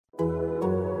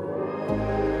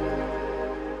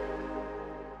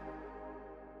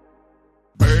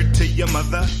your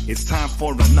mother. It's time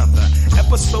for another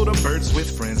episode of Birds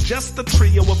with Friends. Just a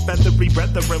trio of feathery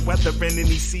brethren weathering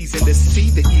any season to see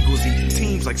the Eagles eat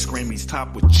teams like Scrammy's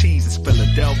top with cheese. It's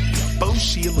Philadelphia. Bo,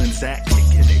 Sheila, and Zach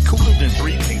kicking it cooler than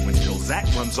 3 penguins till Zach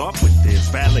runs off with his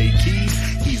valet keys.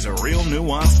 He's a real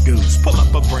nuanced goose. Pull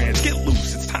up a branch, get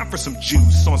loose. It's time for some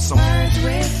juice on some Birds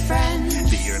with Friends.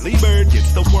 The early bird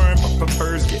gets the worm, but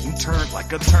prefers getting turned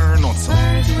like a turn on some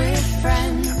Birds with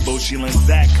Friends. Bo, Sheila, and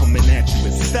Zach coming at you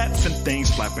with stats and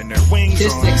things flapping their wings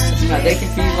Statistics, they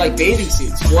can be like bathing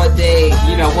suits. What they,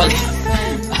 what...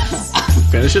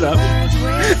 Finish it up.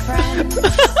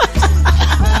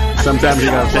 Sometimes you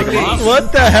gotta take them off.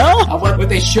 What the hell? What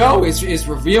they show is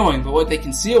revealing, but what they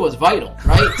conceal is vital,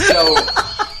 right? So...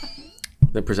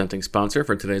 The presenting sponsor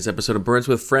for today's episode of Birds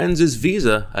with Friends is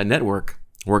Visa, a network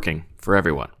working for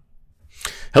everyone.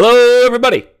 Hello,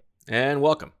 everybody, and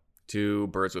welcome to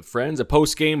Birds with Friends, a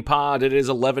post-game pod. It is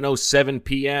 11:07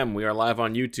 p.m. We are live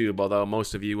on YouTube, although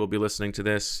most of you will be listening to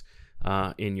this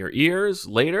in your ears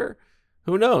later.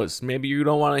 Who knows? Maybe you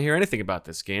don't want to hear anything about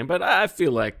this game, but I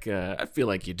feel like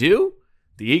you do.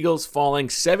 The Eagles falling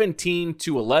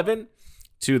 17-11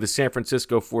 to the San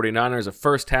Francisco 49ers, a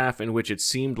first half in which it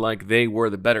seemed like they were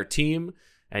the better team,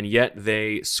 and yet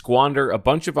they squander a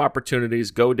bunch of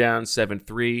opportunities, go down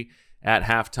 7-3 at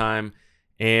halftime,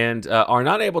 and are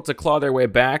not able to claw their way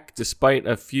back despite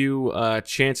a few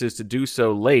chances to do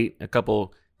so late, a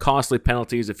couple costly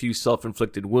penalties, a few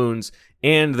self-inflicted wounds,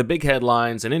 and the big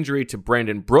headlines, an injury to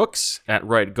Brandon Brooks at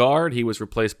right guard. He was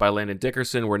replaced by Landon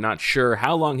Dickerson. We're not sure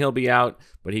how long he'll be out,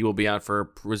 but he will be out for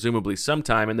presumably some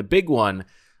time. And the big one,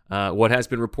 what has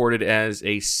been reported as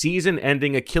a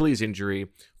season-ending Achilles injury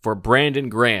for Brandon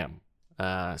Graham.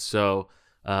 So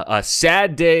a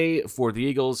sad day for the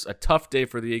Eagles, a tough day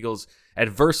for the Eagles.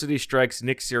 Adversity strikes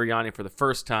Nick Sirianni for the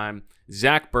first time.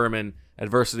 Zach Berman,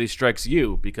 adversity strikes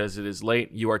you because it is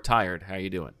late. You are tired. How are you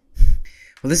doing?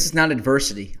 Well, this is not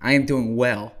adversity. I am doing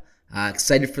well.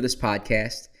 Excited for this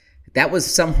podcast. That was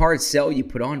some hard sell you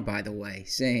put on, by the way,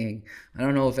 saying, I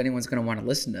don't know if anyone's going to want to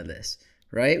listen to this,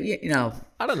 right?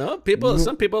 I don't know.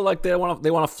 Some people like they want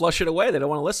to flush it away. They don't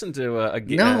want to listen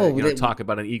to talk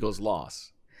about an Eagles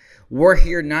loss. We're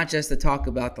here not just to talk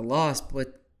about the loss,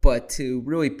 but to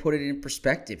really put it in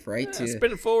perspective, right? Yeah,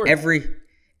 spin it forward.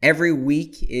 Every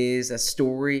week is a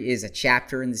story, is a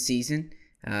chapter in the season.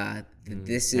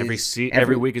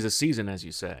 Every week is a season, as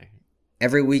you say.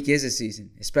 Every week is a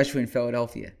season, especially in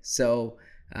Philadelphia. So,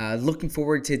 looking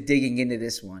forward to digging into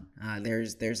this one.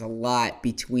 There's a lot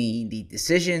between the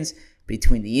decisions,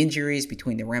 between the injuries,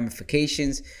 between the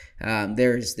ramifications.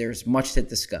 There's much to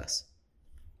discuss.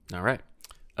 All right.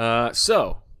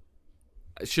 So,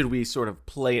 should we sort of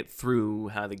play it through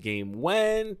how the game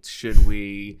went? Should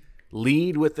we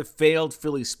lead with the failed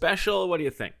Philly special? What do you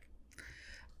think?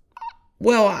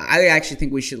 Well, I actually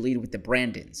think we should lead with the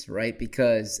Brandons, right?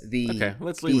 Because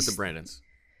let's lead with the Brandons.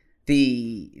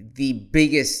 The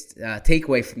biggest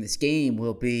takeaway from this game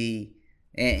will be,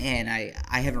 and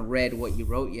I haven't read what you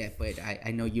wrote yet, but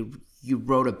I know you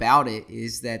wrote about it,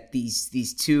 is that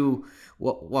these two,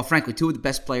 well, frankly, two of the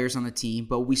best players on the team,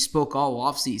 but we spoke all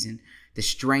offseason, the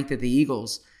strength of the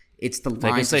Eagles, it's the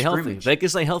line of scrimmage. They can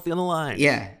stay healthy on the line.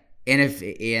 Yeah,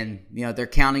 and they're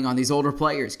counting on these older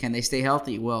players. Can they stay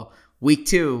healthy? Well, week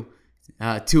 2,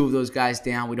 2 of those guys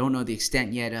down. We don't know the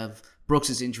extent yet of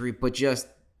Brooks' injury, but just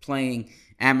playing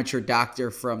amateur doctor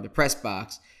from the press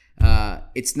box,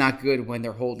 it's not good when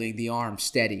they're holding the arm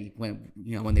steady when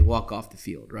they walk off the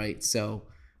field, right? So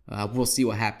we'll see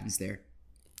what happens there.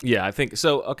 Yeah, I think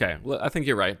so. Okay, well, I think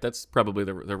you're right. That's probably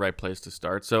the right place to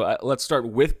start. So let's start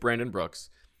with Brandon Brooks,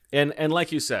 and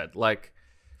like you said,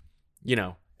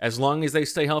 as long as they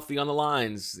stay healthy on the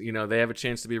lines, they have a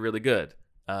chance to be really good.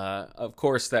 Of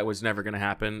course, that was never going to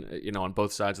happen, on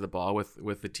both sides of the ball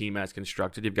with the team as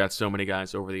constructed. You've got so many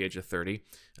guys over the age of 30.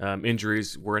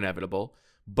 Injuries were inevitable.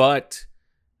 But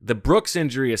the Brooks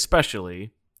injury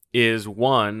especially is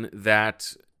one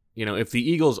that, if the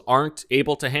Eagles aren't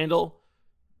able to handle,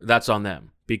 that's on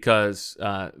them. Because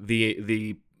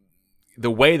the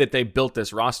way that they built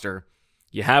this roster,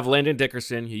 you have Landon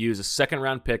Dickerson, you use a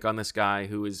second-round pick on this guy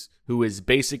who is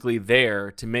basically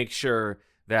there to make sure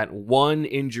that one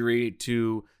injury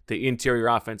to the interior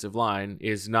offensive line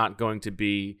is not going to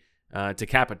be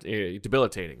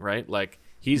debilitating, right? Like,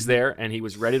 he's there, and he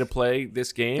was ready to play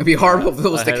this game. It'd be horrible if it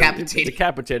was decapitating.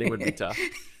 Decapitating would be tough.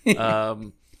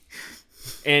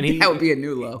 And that would be a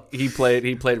new low. He played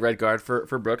right guard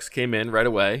for Brooks, came in right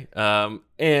away.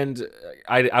 And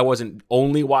I wasn't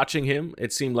only watching him.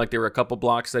 It seemed like there were a couple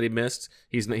blocks that he missed.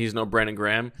 He's no Brandon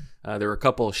Graham. There were a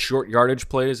couple short yardage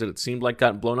plays that it seemed like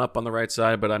got blown up on the right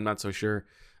side, but I'm not so sure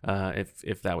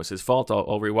if that was his fault.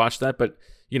 I'll rewatch that. But,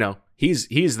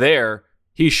 he's there.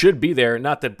 He should be there.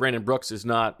 Not that Brandon Brooks is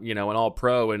not, an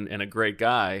all-pro and a great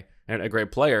guy and a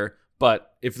great player.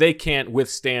 But if they can't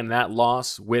withstand that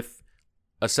loss with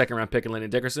a second-round pick in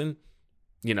Landon Dickerson,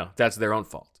 that's their own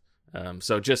fault.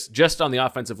 So just on the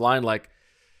offensive line,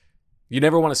 you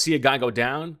never want to see a guy go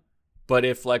down. But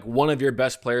if one of your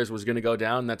best players was going to go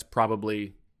down, that's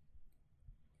probably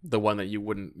the one that you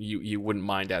wouldn't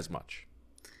mind as much.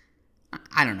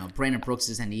 I don't know. Brandon Brooks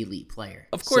is an elite player.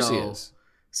 Of course he is.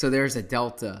 So there's a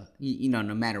delta, no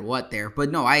matter what there.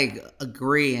 But no, I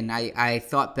agree. And I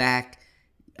thought back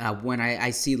when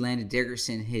I see Landon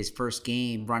Dickerson, his first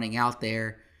game running out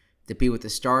there to be with the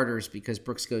starters because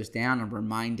Brooks goes down. I'm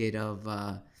reminded of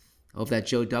that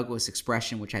Joe Douglas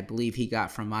expression, which I believe he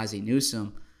got from Ozzie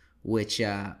Newsome, which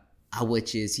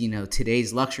is,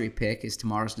 today's luxury pick is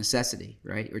tomorrow's necessity,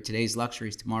 right? Or today's luxury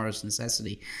is tomorrow's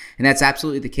necessity. And that's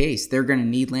absolutely the case. They're going to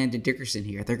need Landon Dickerson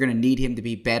here. They're going to need him to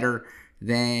be better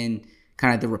than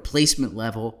kind of the replacement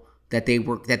level that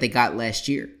they got last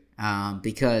year.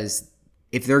 Because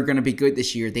if they're going to be good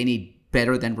this year, they need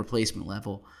better than replacement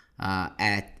level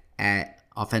at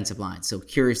offensive line. So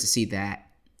curious to see that.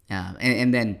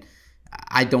 And then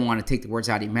I don't want to take the words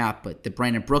out of your mouth, but the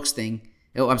Brandon Brooks thing,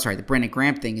 the Brandon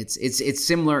Graham thing, it's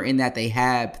similar in that they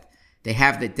have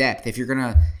the depth. If you're going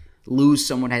to lose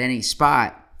someone at any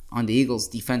spot on the Eagles'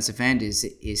 defensive end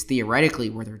is theoretically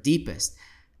where they're deepest.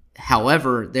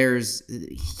 However,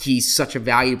 he's such a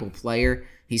valuable player.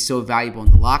 He's so valuable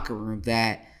in the locker room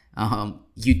that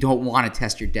you don't want to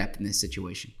test your depth in this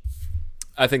situation.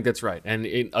 I think that's right. And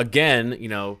again,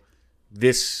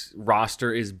 this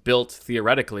roster is built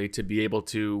theoretically to be able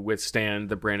to withstand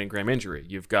the Brandon Graham injury.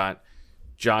 You've got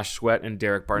Josh Sweat and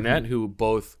Derek Barnett, who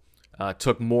both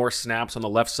took more snaps on the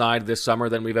left side this summer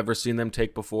than we've ever seen them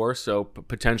take before, so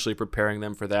potentially preparing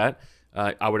them for that.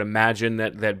 I would imagine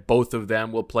that both of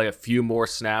them will play a few more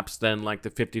snaps than the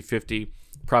 50-50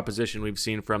 proposition we've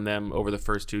seen from them over the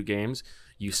first two games.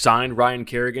 You signed Ryan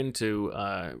Kerrigan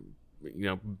to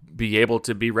be able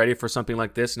to be ready for something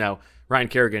like this. Now, Ryan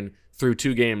Kerrigan, through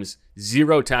two games,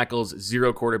 0 tackles,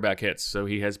 0 quarterback hits. So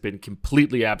he has been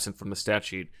completely absent from the stat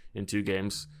sheet in 2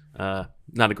 games. Not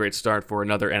a great start for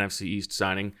another NFC East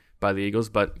signing by the Eagles,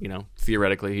 but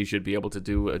theoretically he should be able to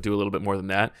do a little bit more than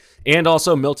that. And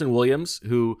also Milton Williams,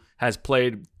 who has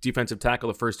played defensive tackle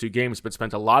the first 2 games, but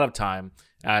spent a lot of time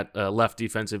at left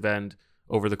defensive end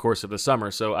over the course of the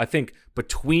summer. So I think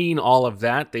between all of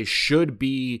that, they should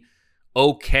be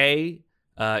okay.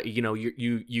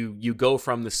 You go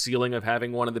from the ceiling of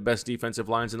having one of the best defensive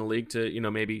lines in the league to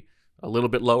maybe a little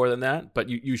bit lower than that, but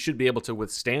you should be able to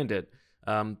withstand it.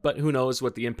 But who knows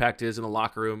what the impact is in the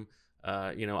locker room.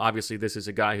 Obviously this is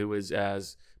a guy who is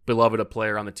as beloved a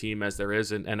player on the team as there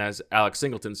is, and as Alex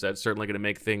Singleton said, certainly going to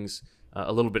make things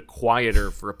a little bit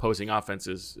quieter for opposing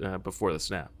offenses before the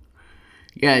snap.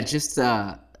 Yeah, just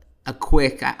a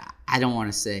quick, I don't want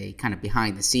to say kind of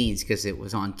behind the scenes because it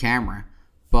was on camera,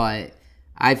 but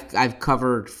I've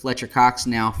covered Fletcher Cox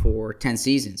now for 10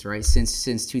 seasons, right?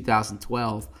 Since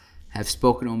 2012, have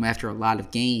spoken to him after a lot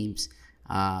of games.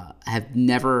 Have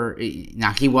never,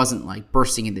 now he wasn't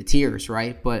bursting into tears,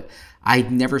 right? But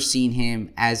I've never seen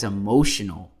him as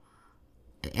emotional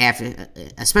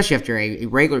especially after a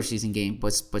regular season game,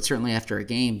 but certainly after a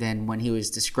game than when he was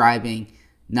describing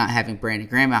not having Brandon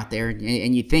Graham out there.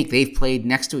 And you think they've played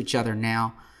next to each other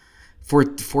now for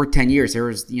 10 years. There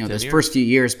was, those first few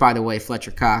years, by the way,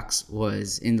 Fletcher Cox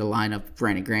was in the lineup.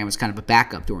 Brandon Graham was kind of a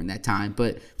backup during that time.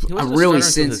 But he wasn't really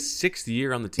since the 6th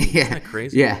year on the team. Yeah, isn't that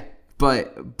crazy? Yeah.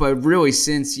 But really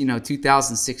since,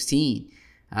 2016,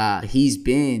 he's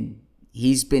been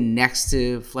next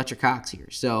to Fletcher Cox here.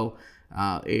 So,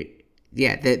 that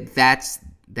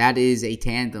is a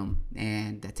tandem,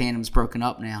 and that tandem's broken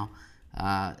up now.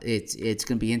 It's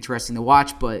going to be interesting to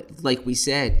watch, but like we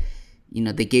said,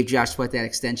 they gave Josh Sweat that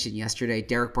extension yesterday.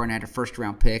 Derek Barnett, a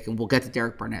first-round pick, and we'll get to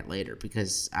Derek Barnett later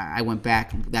because I went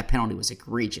back and that penalty was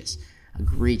egregious.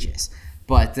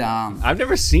 But I've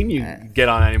never seen you get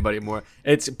on anybody more.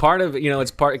 It's part of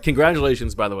it's part.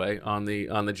 Congratulations, by the way, on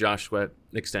the Josh Sweat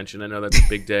extension. I know that's a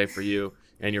big day for you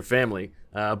and your family.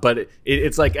 But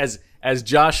it's like as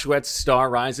Josh Sweat's star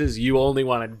rises, you only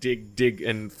want to dig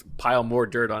and pile more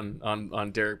dirt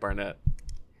on Derek Barnett.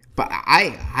 But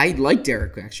I like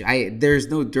Derek, actually. There's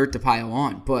no dirt to pile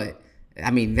on, but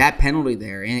I mean that penalty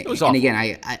there, and, it was and awful.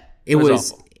 again, it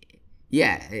was awful.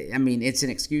 Yeah. I mean it's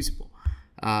inexcusable.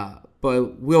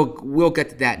 But we'll get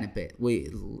to that in a bit.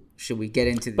 Should we get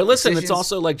into the But listen, decisions? it's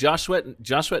also like Josh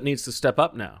Sweat needs to step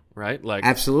up now, right? Like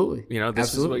Absolutely. this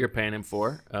Absolutely. is what you're paying him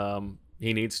for.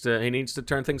 he needs to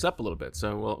turn things up a little bit.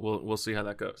 So we'll see how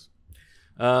that goes.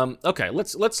 Okay,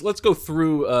 let's go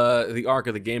through the arc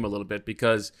of the game a little bit,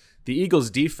 because the Eagles'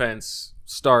 defense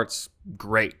starts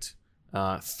great.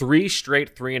 3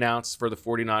 straight 3-and-outs for the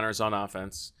 49ers on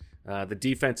offense. The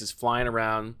defense is flying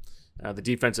around. The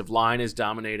defensive line is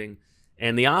dominating,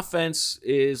 and the offense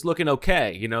is looking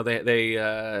okay. You know,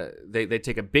 they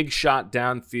take a big shot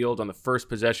downfield on the first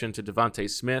possession to Devontae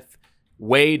Smith,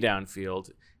 way downfield,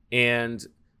 and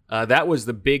that was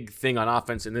the big thing on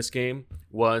offense in this game,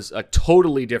 was a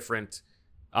totally different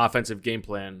offensive game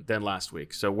plan than last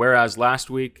week. So whereas last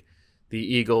week the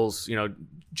Eagles, you know,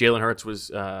 Jalen Hurts was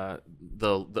had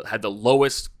the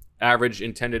lowest average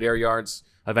intended air yards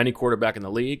of any quarterback in the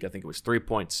league. I think it was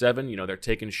 3.7. You know, they're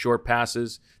taking short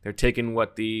passes. They're taking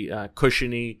what the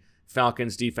cushiony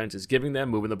Falcons defense is giving them,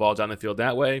 moving the ball down the field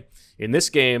that way. In this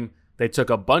game, they took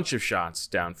a bunch of shots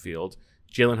downfield.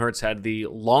 Jalen Hurts had the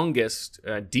longest,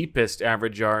 deepest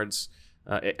average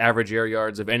air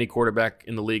yards of any quarterback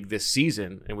in the league this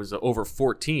season. It was over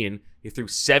 14. He threw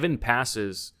 7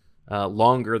 passes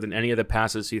longer than any of the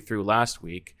passes he threw last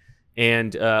week,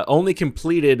 and only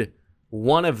completed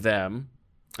one of them,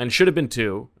 and should have been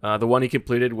 2. The one he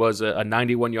completed was a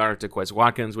 91-yarder to Quez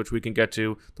Watkins, which we can get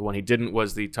to. The one he didn't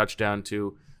was the touchdown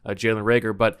to Jalen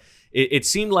Reagor. But it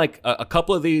seemed like a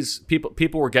couple of these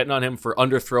people were getting on him for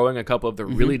underthrowing a couple of the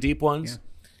really deep ones.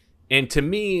 Yeah. And to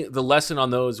me, the lesson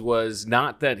on those was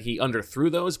not that he underthrew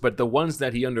those, but the ones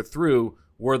that he underthrew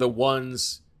were the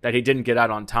ones that he didn't get out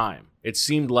on time. It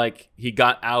seemed like he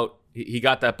got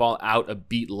that ball out a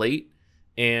beat late.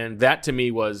 And that to me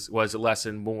was a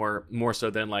lesson more so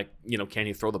than, like, you know, can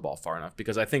he throw the ball far enough?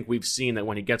 Because I think we've seen that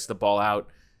when he gets the ball out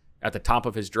at the top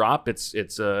of his drop, it's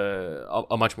a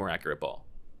much more accurate ball.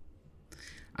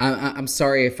 I'm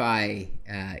sorry if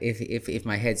if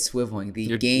my head's swiveling.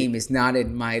 The game is not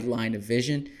in my line of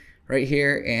vision right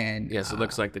here, and yes, it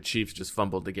looks like the Chiefs just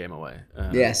fumbled the game away.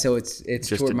 So it's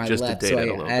toward my left.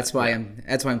 So that's why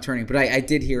I'm turning. But I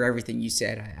did hear everything you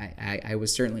said. I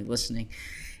was certainly listening.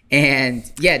 And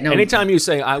yeah, no. Anytime you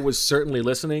say I was certainly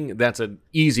listening, that's an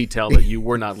easy tell that you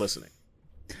were not listening.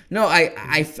 No,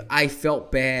 I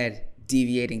felt bad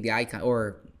deviating the eye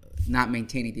or not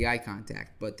maintaining the eye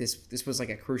contact, but this was like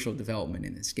a crucial development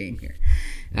in this game here.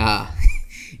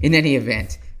 In any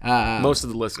event, most of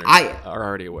the listeners are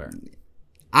already aware.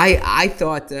 I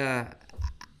thought, I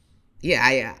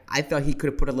thought he could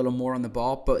have put a little more on the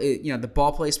ball, but the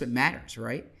ball placement matters,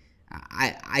 right?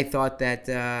 I thought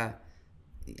that.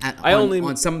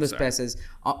 On some of those passes,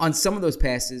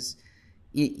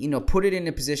 put it in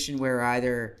a position where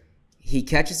either he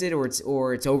catches it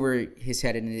or it's over his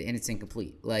head and it's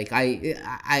incomplete. Like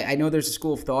I know there's a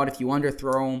school of thought, if you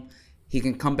underthrow him, he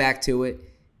can come back to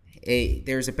it.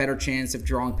 There's a better chance of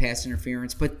drawing pass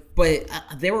interference. But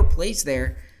there were plays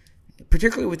there,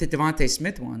 particularly with the Devontae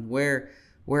Smith one, where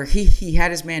he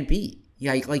had his man beat.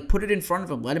 Yeah, like put it in front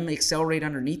of him, let him accelerate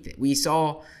underneath it. We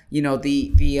saw,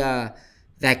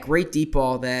 that great deep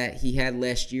ball that he had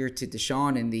last year to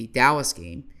Deshaun in the Dallas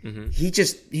game. Mm-hmm. He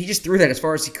just threw that as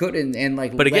far as he could and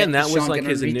like. But again, that was like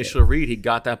his initial read. He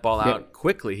got that ball out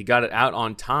quickly. He got it out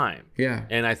on time. Yeah.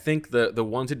 And I think the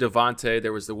one to Devontae,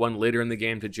 there was the one later in the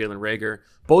game to Jalen Reagor.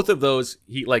 Both of those,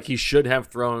 he should have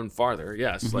thrown farther.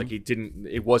 Yes, mm-hmm. Like he didn't.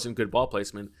 It wasn't good ball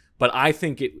placement. But I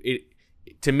think it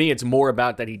to me, it's more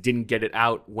about that he didn't get it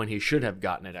out when he should have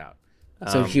gotten it out.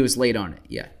 So he was late on it.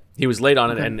 Yeah. He was late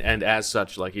on it, and as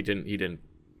such, like he didn't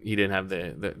have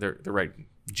the right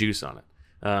juice on it.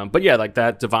 But yeah, like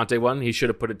that Devontae one, he should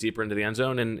have put it deeper into the end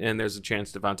zone, and there's a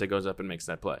chance Devontae goes up and makes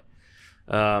that play.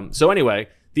 So anyway,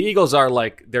 the Eagles are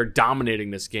they're dominating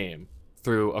this game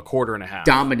through a quarter and a half.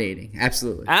 Dominating,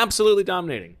 absolutely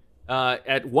dominating.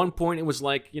 At one point, it was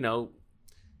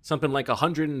something like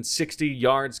 160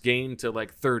 yards gained to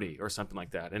 30 or something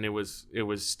like that, and it was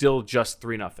still just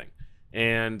 3-0,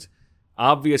 and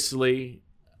obviously,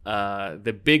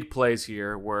 the big plays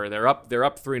here where they're up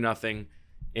 3-0,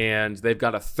 and they've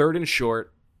got a 3rd and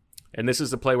short, and this is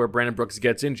the play where Brandon Brooks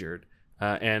gets injured,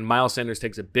 and Miles Sanders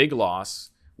takes a big loss,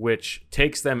 which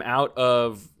takes them out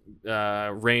of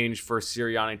range for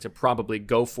Sirianni to probably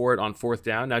go for it on 4th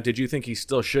down. Now, did you think he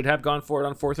still should have gone for it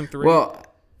on 4th and 3? Well,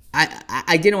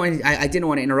 I didn't want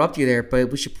to interrupt you there, but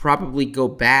we should probably go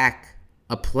back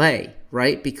a play,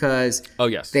 right? Because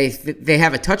they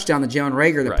have a touchdown to Jalen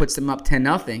Reagor that puts them up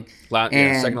 10-0.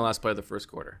 Second to last play of the first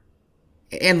quarter.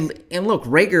 And look,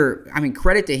 Reagor, I mean,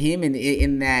 credit to him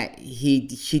in that he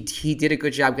did a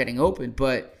good job getting open,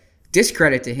 but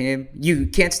discredit to him, you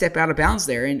can't step out of bounds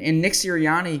there. And Nick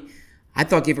Sirianni, I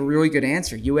thought gave a really good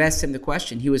answer. You asked him the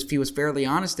question. He was fairly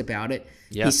honest about it.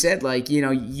 Yeah. He said, like,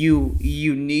 you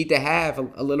need to have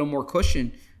a little more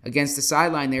cushion against the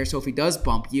sideline there. So if he does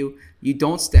bump you, you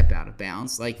don't step out of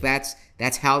bounds. Like that's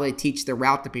how they teach the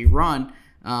route to be run.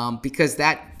 Because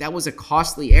that was a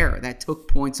costly error that took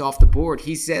points off the board.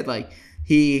 He said, like,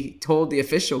 he told the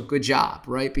official, "Good job,"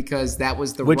 right? Because that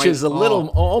was the Which right is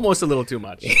almost a little too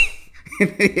much.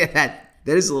 Yeah, that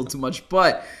is a little too much.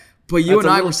 But you That's and a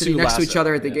I little were sitting too next to each lasso,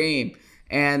 other at the yeah. game,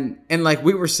 and like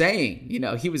we were saying,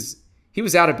 he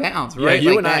was out of bounds, Yeah, right? you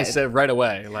Like and I that. said right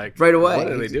away, like, Right away. what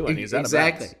are they doing? He's out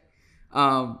exactly.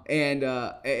 of bounds.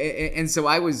 And so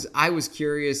I was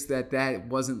curious that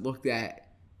wasn't looked at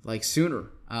like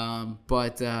sooner.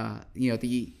 But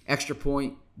the extra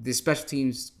point, the special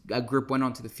teams group went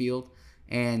onto the field,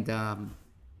 and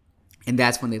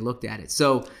that's when they looked at it.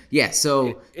 So yeah,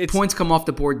 It's points come off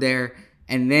the board there,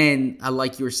 and then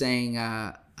like you were saying,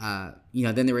 then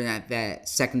they were in that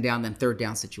second down, then third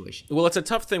down situation. Well, it's a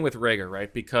tough thing with Rager,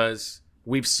 right? Because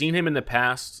we've seen him in the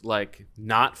past, like,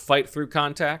 not fight through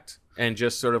contact and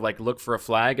just sort of like look for a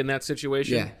flag in that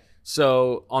situation. Yeah.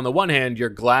 So on the one hand, you're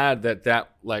glad that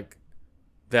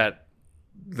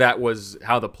was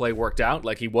how the play worked out.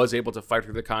 Like, he was able to fight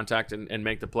through the contact and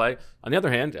make the play. On the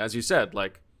other hand, as you said,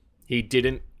 like,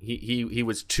 he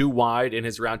was too wide in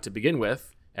his route to begin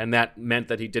with, and that meant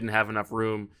that he didn't have enough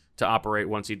room to operate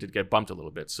once he did get bumped a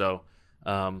little bit. So,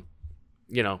 a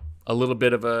little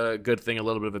bit of a good thing, a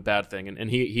little bit of a bad thing.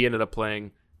 And he ended up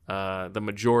playing the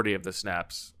majority of the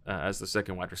snaps as the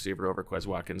second wide receiver over Quez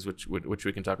Watkins, which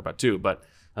we can talk about too. But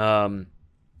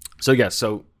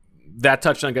so that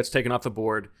touchdown gets taken off the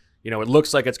board. It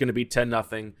looks like it's going to be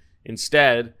 10-0.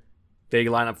 Instead, they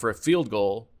line up for a field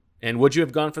goal. And would you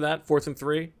have gone for that 4th and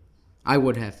 3? I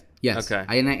would have, yes. Okay.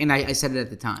 I said it at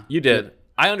the time. You did.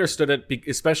 I understood it,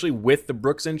 especially with the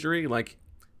Brooks injury. Like,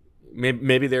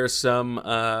 maybe there's some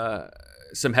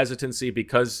hesitancy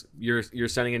because you're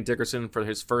sending in Dickerson for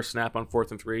his first snap on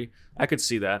 4th and 3. I could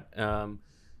see that.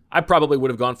 I probably would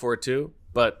have gone for it too,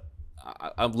 but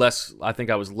I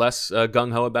think I was less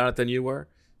gung-ho about it than you were,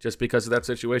 just because of that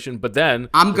situation. But then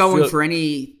I'm going for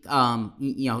any a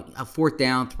 4th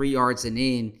down, 3 yards and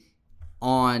in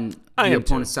on the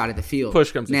opponent's side of the field.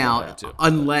 Push comes to now, shove, too.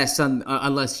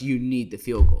 unless you need the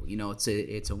field goal. It's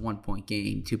a 1-point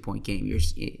game, 2-point game. You're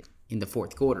in the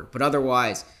fourth quarter, but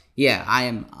otherwise, yeah,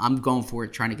 I'm going for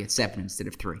it, trying to get 7 instead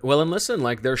of 3. Well, and listen,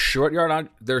 like, their short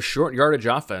yardage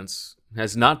offense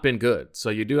has not been good, so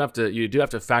you do have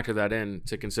to factor that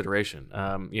into consideration.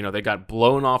 They got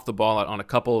blown off the ball on a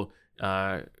couple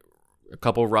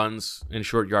runs in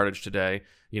short yardage today.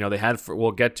 They had,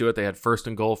 we'll get to it, they had 1st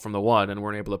and goal from the 1 and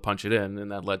weren't able to punch it in,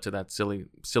 and that led to that silly.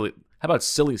 How about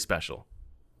silly special?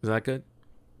 Is that good?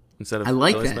 Instead of I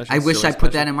like silly that. special, I wish silly I put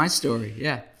special? that in my story.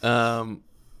 Yeah.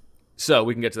 So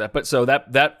we can get to that. But so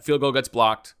that field goal gets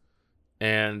blocked,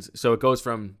 and so it goes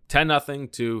from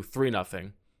 10-0 to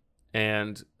 3-0.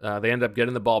 And they end up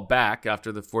getting the ball back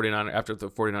after the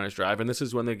 49ers drive, and this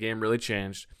is when the game really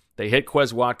changed. They hit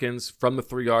Quez Watkins from the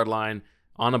 3-yard line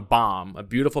on a bomb, a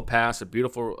beautiful pass, a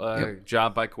beautiful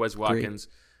job by Quez Watkins.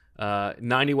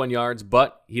 91 yards,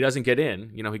 but he doesn't get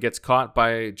in. He gets caught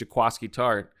by Jaquiski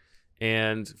Tart,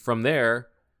 and from there,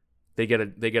 they get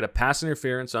a pass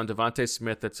interference on Devontae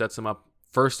Smith that sets them up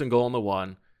 1st and goal on the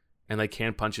 1, and they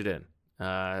can't punch it in.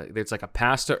 It's like a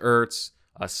pass to Ertz,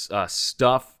 a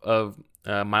stuff of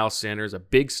Miles Sanders, a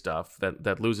big stuff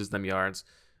that loses them yards.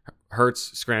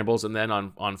 Hurts scrambles, and then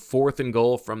on 4th and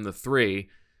goal from the 3,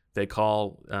 they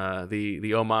call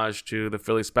the homage to the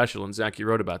Philly special, and Zach, you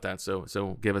wrote about that,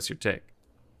 so give us your take.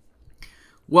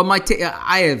 Well,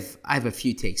 I have a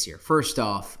few takes here. First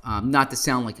off, not to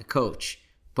sound like a coach,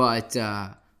 but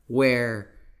where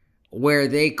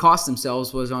they cost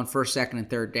themselves was on 1st, 2nd, and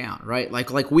 3rd down, right?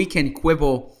 Like we can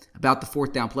quibble about the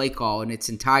 4th down play call, and it's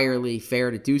entirely fair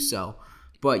to do so,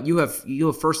 but you have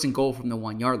 1st and goal from the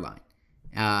 1-yard line.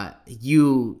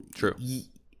 True.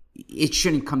 It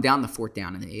shouldn't come down the 4th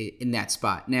down in that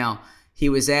spot. Now, he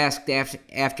was asked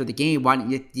after the game, why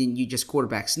didn't you just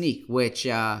quarterback sneak, which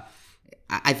I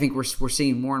think we're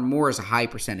seeing more and more as a high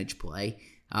percentage play.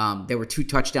 There were 2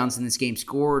 touchdowns in this game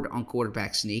scored on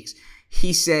quarterback sneaks.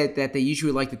 He said that they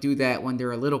usually like to do that when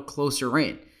they're a little closer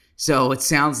in. So it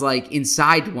sounds like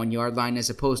inside the 1-yard line as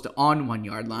opposed to on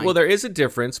 1-yard line. Well, there is a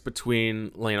difference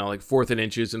between, like 4th and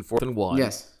inches and 4th and 1.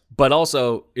 Yes. But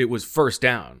also, it was 1st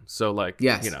down. So,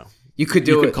 yes. You could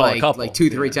do it call a couple, like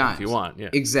 2-3 times if you want. Yeah.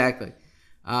 Exactly.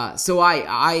 So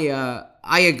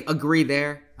I agree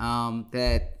there.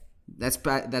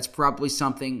 That's probably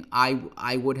something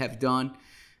I would have done.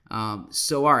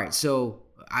 So all right. So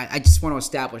I just want to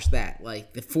establish that,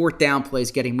 like, the fourth down play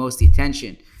is getting most of the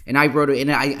attention. And I wrote it,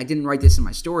 and I didn't write this in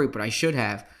my story, but I should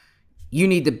have. You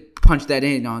need to punch that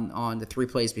in on the 3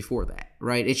 plays before that,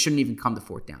 right? It shouldn't even come to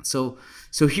fourth down. So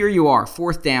here you are,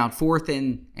 fourth down, fourth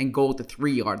and goal at the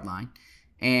 3-yard line,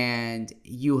 and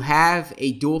you have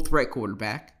a dual threat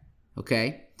quarterback.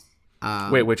 Okay.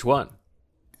 Wait, which one?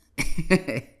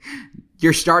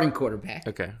 Your starting quarterback.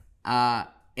 Okay.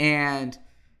 And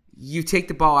you take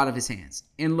the ball out of his hands.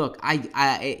 And look,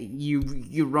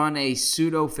 you run a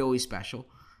pseudo Philly special,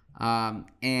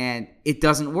 and it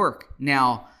doesn't work.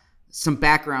 Now, some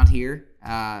background here.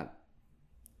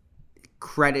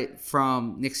 Credit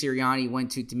from Nick Sirianni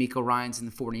went to D'Amico Ryans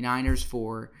and the 49ers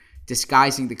for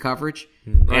disguising the coverage.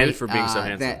 Right? And for being so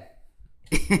handsome.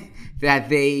 That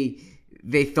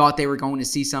they thought they were going to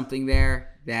see something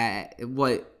there, that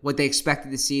what they expected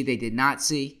to see, they did not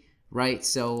see, right?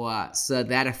 So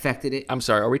that affected it. I'm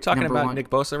sorry, are we talking Number about one. Nick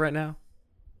Bosa right now?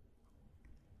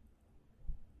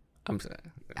 I'm sorry.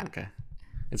 Okay.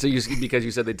 And so because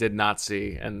you said they did not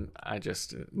see, and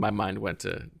my mind went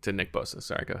to Nick Bosa.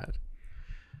 Sorry, go ahead.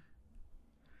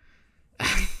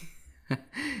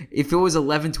 If it was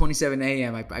 11:27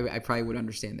 a.m., I probably would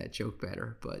understand that joke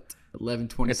better. But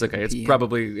 11:27 It's okay.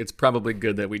 p.m. It's probably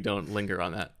good that we don't linger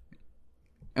on that.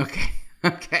 Okay.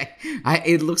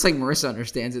 It looks like Marissa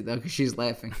understands it though, because she's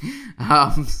laughing.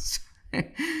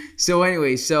 So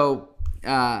anyway,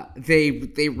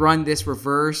 they run this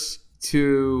reverse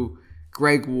to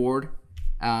Greg Ward.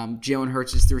 Jalen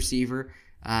Hurts is the receiver.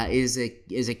 Is a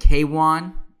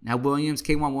K'Wan. Now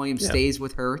K'Wan Williams stays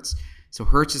with Hurts. So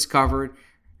Hurts is covered.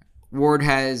 Ward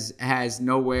has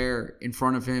nowhere in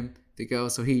front of him to go.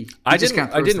 So I didn't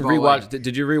rewatch.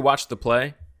 Did you rewatch the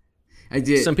play? I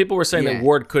did. Some people were saying that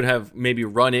Ward could have maybe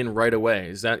run in right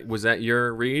away. Was that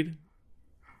your read?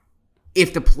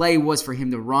 If the play was for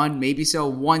him to run, maybe so.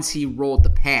 Once he rolled the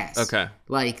pass, okay,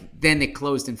 then it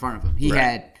closed in front of him. He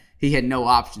had no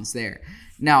options there.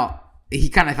 Now he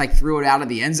kind of threw it out of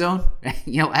the end zone,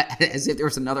 as if there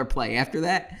was another play after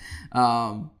that.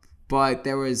 But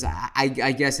there was, I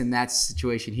guess, in that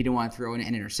situation, he didn't want to throw an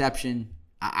interception.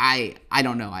 I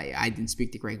don't know. I didn't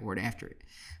speak to Greg Ward after it.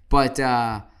 But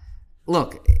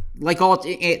look, like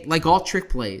all trick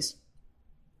plays,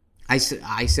 I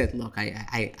said, look,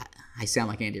 I sound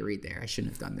like Andy Reid there. I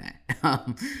shouldn't have done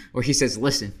that. Or he says,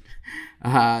 listen,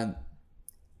 as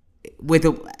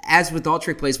with all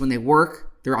trick plays, when they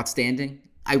work, they're outstanding.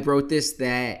 I wrote this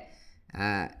that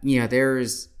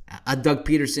there's a Doug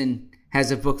Peterson has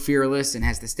a book, Fearless, and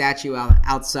has the statue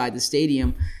outside the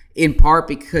stadium, in part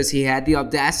because he had the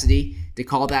audacity to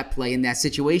call that play in that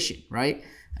situation, right?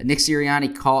 Nick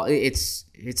Sirianni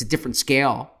it's a different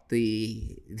scale,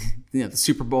 the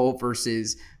Super Bowl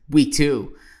versus Week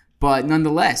 2, but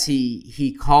nonetheless,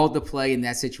 he called the play in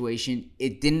that situation.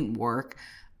 It didn't work.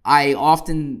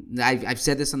 I've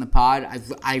said this on the pod.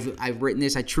 I've written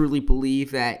this. I truly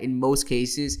believe that in most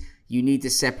cases you need to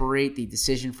separate the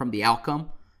decision from the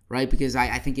outcome. Right, because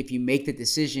I think if you make the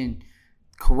decision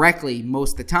correctly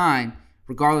most of the time,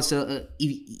 regardless of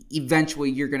eventually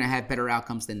you're going to have better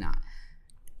outcomes than not.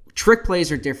 Trick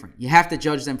plays are different. You have to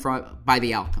judge them by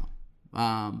the outcome,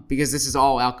 because this is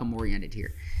all outcome oriented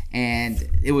here. And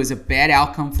it was a bad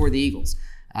outcome for the Eagles.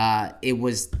 It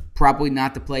was probably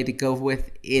not the play to go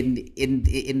with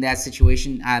in that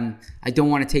situation. I don't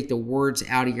want to take the words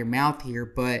out of your mouth here,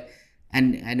 but.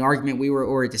 And an argument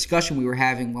or a discussion we were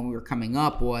having when we were coming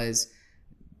up was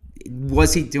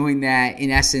he doing that in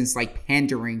essence like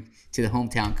pandering to the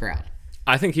hometown crowd?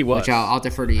 I think he was. Which I'll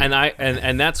defer to you.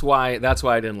 And that's why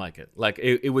I didn't like it. Like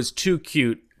it was too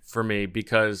cute for me,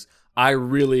 because I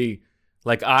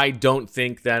don't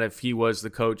think that if he was the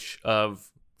coach of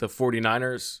the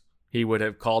 49ers, he would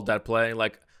have called that play.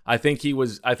 Like I think he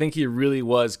really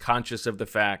was conscious of the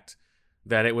fact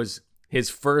that it was his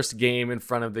first game in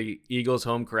front of the Eagles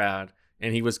home crowd,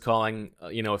 and he was calling,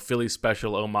 a Philly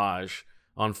special homage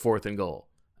on 4th and goal.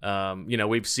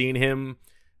 We've seen him.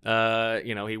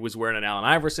 He was wearing an Allen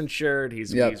Iverson shirt.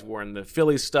 He's worn the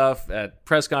Philly stuff at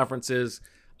press conferences.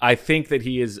 I think that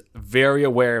he is very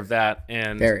aware of that,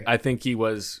 and I think he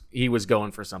was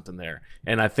going for something there.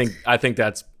 And I think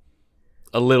that's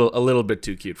a little bit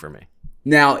too cute for me.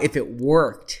 Now, if it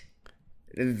worked,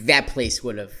 that place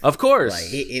would have, of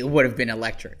course, it would have been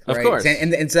electric, right? Of course.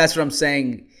 And so that's what I'm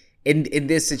saying. In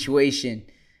this situation,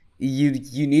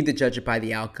 you need to judge it by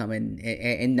the outcome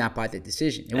and not by the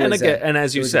decision. And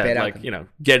as you said,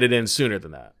 get it in sooner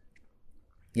than that.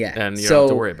 Yeah, and you don't have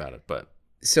to worry about it. But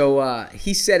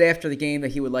he said after the game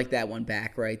that he would like that one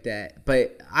back, right?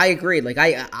 But I agree. Like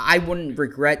I wouldn't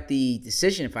regret the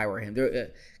decision if I were him.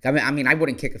 I mean, I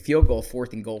wouldn't kick a field goal,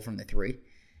 4th and goal from the 3.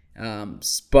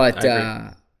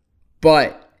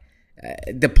 But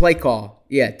the play call,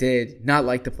 did not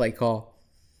like the play call.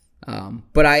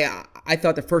 But I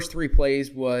thought the first 3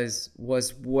 plays was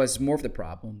more of the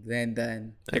problem than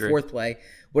the 4th play.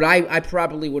 What I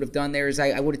probably would have done there is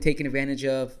I would have taken advantage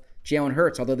of Jalen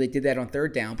Hurts, although they did that on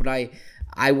 3rd down. But I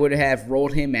would have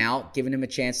rolled him out, given him a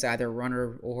chance to either run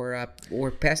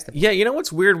or pass the ball. Yeah, you know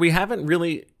what's weird? We haven't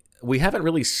really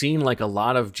seen like a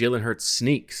lot of Jalen Hurts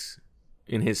sneaks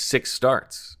in his 6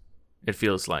 starts. It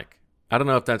feels like. I don't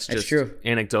know if that's just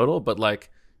anecdotal, but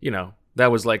like,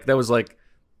 that was like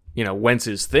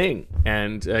Wentz's thing,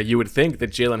 and you would think that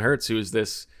Jalen Hurts, who is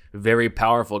this very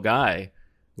powerful guy,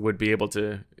 would be able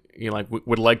to,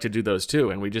 would like to do those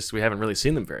too, and we haven't really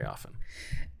seen them very often.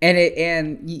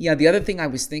 And the other thing I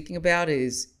was thinking about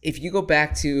is if you go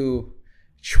back to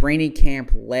training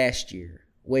camp last year,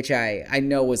 which I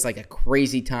know was like a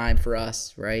crazy time for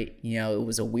us, right? It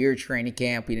was a weird training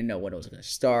camp. We didn't know when it was going to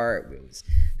start.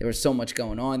 There was so much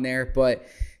going on there, but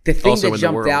the thing also that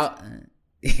jumped out,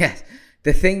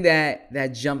 the thing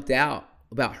that jumped out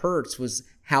about Hurts was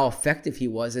how effective he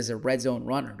was as a red zone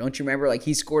runner. Don't you remember? Like,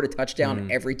 he scored a touchdown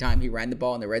every time he ran the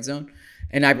ball in the red zone,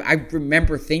 and I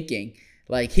remember thinking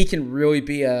like he can really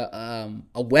be a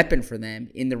weapon for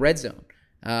them in the red zone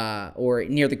or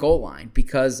near the goal line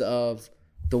because of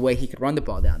the way he could run the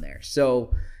ball down there.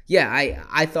 So,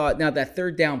 I thought now that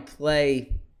 3rd down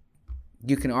play,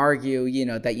 you can argue,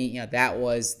 that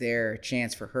was their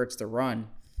chance for Hurts to run.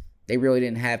 They really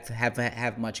didn't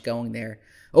have much going there.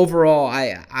 Overall,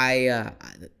 that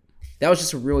was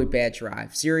just a really bad drive.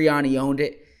 Sirianni owned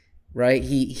it, right?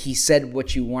 He said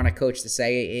what you want a coach to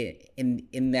say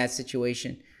in that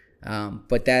situation,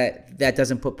 but that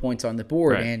doesn't put points on the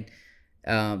board. Right.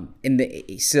 And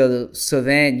so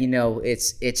then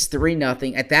it's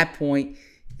 3-0 at that point.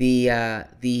 You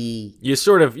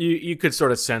could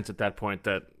sort of sense at that point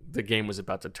that the game was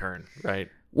about to turn, right?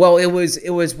 Well, it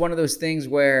was one of those things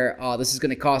where this is going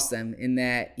to cost them, in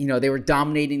that they were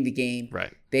dominating the game.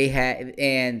 Right. They had,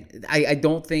 and I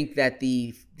don't think that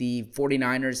the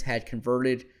 49ers had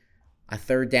converted a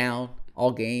 3rd down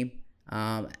all game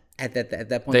at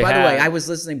that point. By the way, I was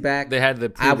listening back. They had the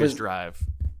previous drive.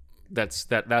 That's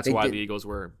why the Eagles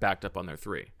were backed up on their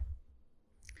 3.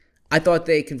 I thought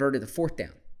they converted the 4th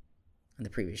down on the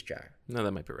previous drive. No,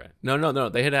 that might be right. No.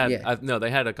 They had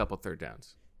they had a couple 3rd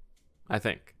downs, I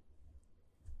think.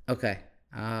 Okay,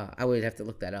 I would have to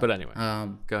look that up. But anyway,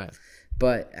 go ahead.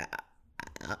 But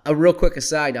a real quick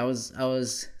aside, I was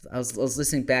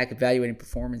listening back, evaluating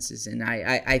performances, and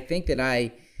I think that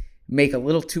I make a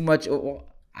little too much.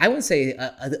 I wouldn't say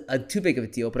a too big of a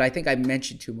deal, but I think I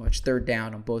mentioned too much 3rd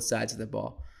down on both sides of the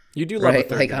ball. You do love a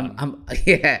 3rd down.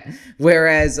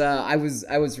 Whereas I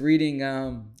was reading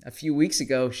a few weeks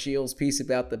ago Shields' piece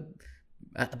about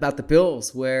the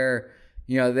Bills, where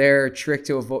their trick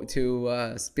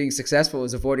to being successful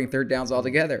is avoiding 3rd downs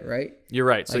altogether, right? You're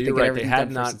right. So you're right. They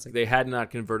had not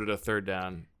converted a 3rd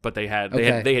down, but they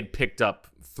had picked up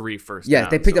 3 first downs. Yeah,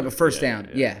 they picked up a first down.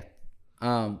 Yeah.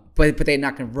 But they had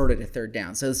not converted a 3rd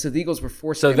down. So the Eagles were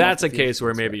forced. So that's a case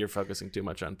where maybe you're focusing too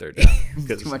much on 3rd down.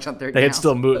 Too much on 3rd down. They had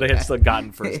still moved. They had still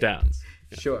gotten first downs.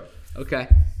 Yeah. Sure. Okay.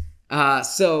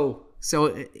 So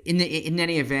in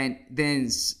any event, then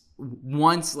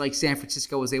once like San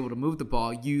Francisco was able to move the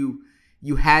ball, you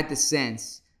had the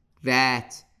sense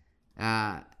that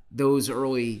those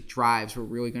early drives were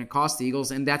really going to cost the Eagles,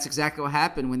 and that's exactly what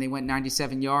happened when they went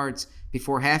 97 yards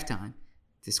before halftime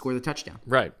to score the touchdown.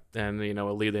 Right, and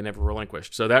a lead they never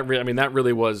relinquished. So that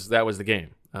really was the game.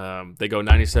 They go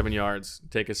 97 yards,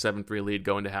 take a 7-3 lead,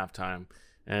 go into halftime,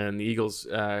 and the Eagles.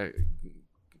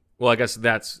 Well, I guess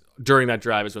that's during that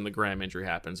drive is when the Graham injury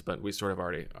happens, but we sort of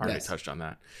already touched on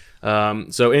that.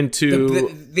 So into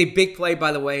the big play,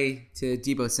 by the way, to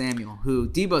Deebo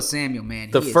Samuel, man,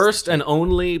 the first and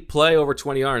only play over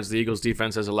 20 yards the Eagles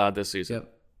defense has allowed this season.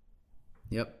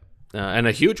 Yep. And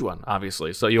a huge one,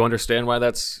 obviously. So you understand why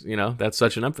that's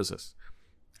such an emphasis.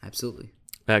 Absolutely.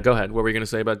 Go ahead. What were you going to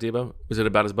say about Deebo? Was it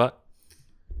about his butt?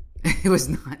 It was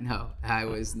not. No, I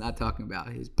was not talking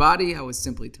about his body. I was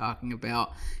simply talking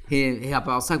about him. I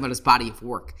was talking about his body of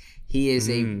work. He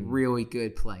is a really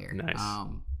good player. Nice.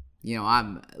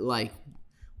 I'm like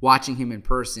watching him in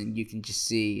person. You can just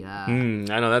see. I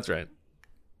know that's right.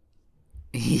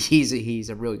 He's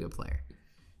a really good player.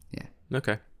 Yeah.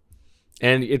 Okay.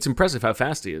 And it's impressive how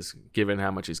fast he is, given how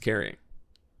much he's carrying.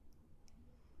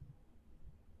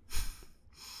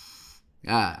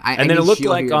 And then it looked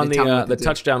like on the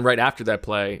touchdown right after that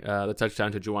play, the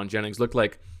touchdown to Juwan Jennings, looked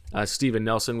like Steven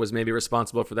Nelson was maybe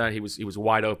responsible for that. He was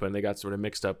wide open. They got sort of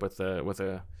mixed up with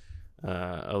a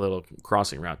little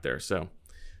crossing route there. So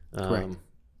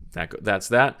that's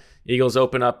that. Eagles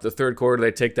open up the third quarter.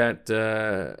 They take that.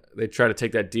 They try to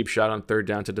take that deep shot on third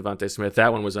down to Devontae Smith.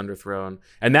 That one was underthrown.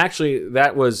 And actually,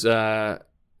 that was there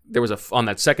was on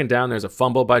that second down. There's a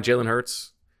fumble by Jalen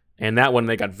Hurts, and that one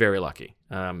they got very lucky.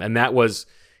 And that was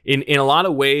in a lot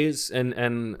of ways.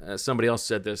 And somebody else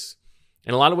said this.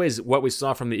 In a lot of ways, what we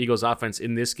saw from the Eagles offense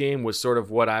in this game was sort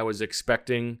of what I was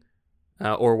expecting,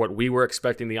 or what we were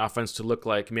expecting the offense to look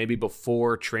like maybe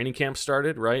before training camp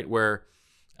started, right? Where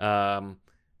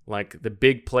like the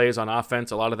big plays on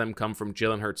offense, a lot of them come from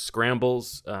Jalen Hurts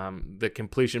scrambles. The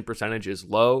completion percentage is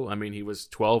low. I mean, he was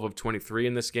 12 of 23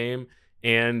 in this game,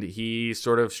 and he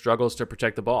sort of struggles to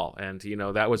protect the ball. And,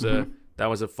 that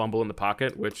was a fumble in the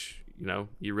pocket, which,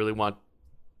 you really want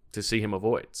to see him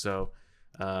avoid. So,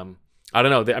 I don't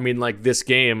know. I mean, like, this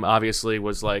game obviously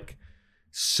was like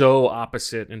so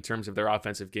opposite in terms of their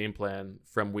offensive game plan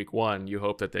from week one. You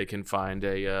hope that they can find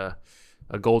a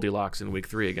Goldilocks in week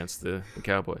 3 against the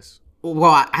Cowboys.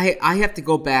 Well, I have to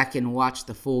go back and watch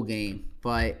the full game,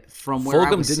 but from where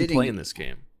I was sitting, didn't play in this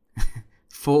game.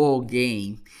 Full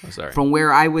game. Oh, sorry. From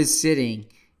where I was sitting,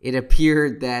 it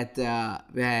appeared that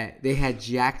that they had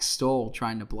Jack Stoll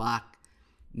trying to block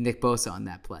Nick Bosa on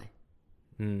that play.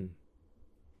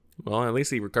 Well, at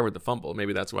least he recovered the fumble.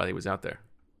 Maybe that's why he was out there.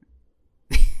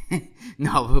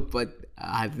 No, but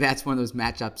that's one of those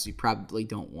matchups you probably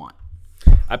don't want.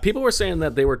 People were saying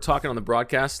that they were talking on the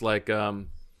broadcast like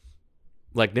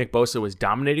Nick Bosa was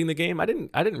dominating the game. I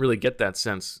didn't really get that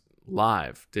sense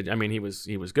live. He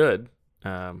was good,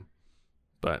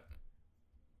 but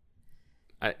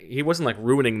he wasn't like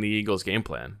ruining the Eagles' game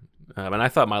plan. And I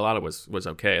thought Mailata was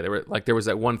okay. There was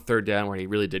that one third down where he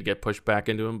really did get pushed back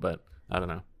into him, but I don't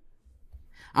know.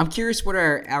 I'm curious what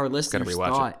our listeners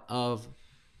thought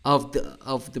of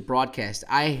the broadcast.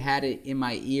 I had it in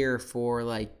my ear for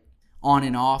like on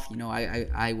and off.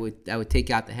 I would take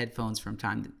out the headphones from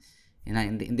time to,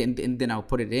 and then I'll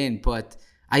put it in. But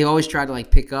I always try to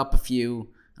like pick up a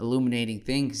few illuminating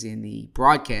things in the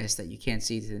broadcast that you can't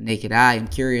see to the naked eye. I'm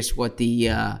curious what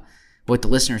the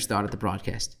listeners thought of the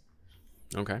broadcast.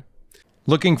 Okay.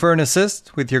 Looking for an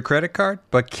assist with your credit card,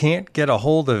 but can't get a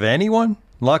hold of anyone?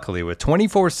 Luckily, with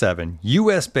 24/7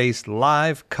 U.S.-based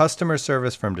live customer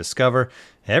service from Discover,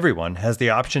 everyone has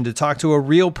the option to talk to a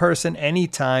real person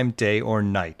anytime, day or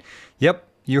night. Yep,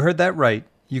 you heard that right.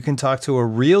 You can talk to a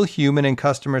real human in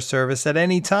customer service at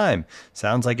any time.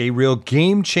 Sounds like a real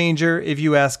game changer if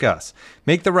you ask us.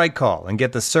 Make the right call and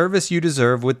get the service you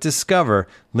deserve with Discover.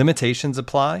 Limitations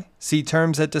apply. See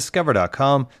terms at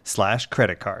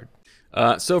discover.com/creditcard.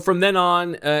 So from then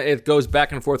on, it goes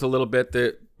back and forth a little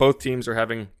bit. Both teams are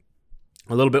having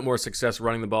a little bit more success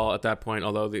running the ball at that point,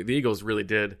 although the Eagles really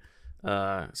did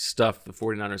stuff the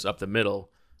 49ers up the middle,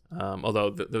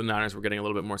 although the Niners were getting a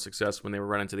little bit more success when they were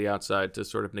running to the outside to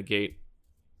sort of negate,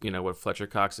 what Fletcher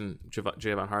Cox and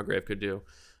Javon Hargrave could do.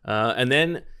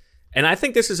 And I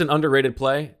think this is an underrated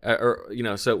play,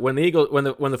 so when the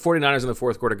 49ers in the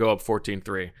fourth quarter go up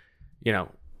 14-3,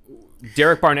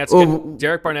 Derek Barnett's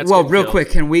well, real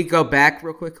quick, can we go back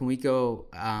real quick? Can we go?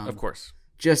 Of course.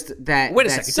 Just that. Wait a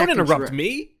second! Don't interrupt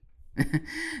me.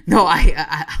 No,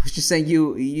 I was just saying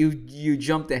you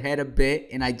jumped ahead a bit,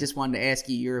 and I just wanted to ask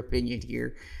you your opinion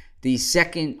here. The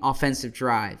second offensive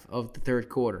drive of the third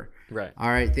quarter. Right. All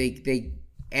right. They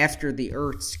after the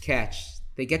Ertz catch,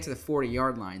 they get to the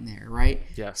 40-yard line there, right?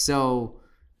 Yeah. So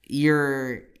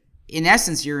in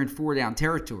essence, you're in 4-down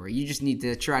territory. You just need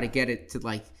to try to get it to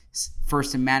like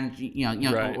third and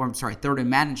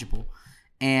manageable,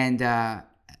 and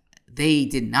they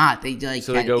did not. They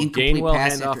so they go Gainwell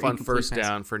handoff on first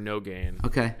down for no gain.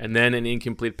 Okay, and then an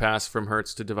incomplete pass from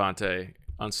Hurts to Devontae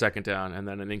on second down, and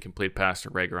then an incomplete pass to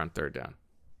Reagor on third down.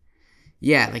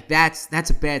 Yeah, like that's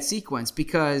a bad sequence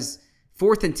because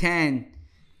 4th and 10.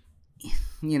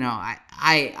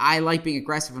 I like being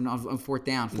aggressive on fourth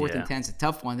down. Fourth and 10 is a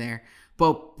tough one there.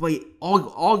 But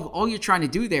all you're trying to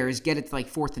do there is get it to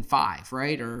like 4th and 5,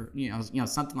 right? Or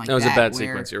something like that. That was a bad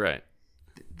sequence. You're right.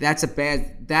 That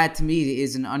to me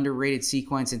is an underrated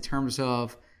sequence in terms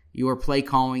of your play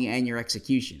calling and your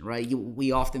execution, right?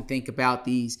 We often think about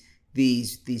these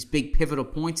big pivotal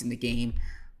points in the game,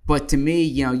 but to me,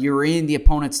 you're in the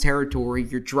opponent's territory.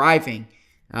 You're driving.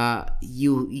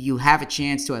 You have a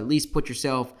chance to at least put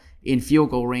yourself in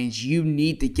field goal range. You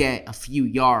need to get a few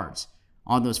yards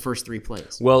on those first 3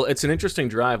 plays. Well, it's an interesting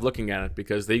drive looking at it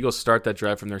because the Eagles start that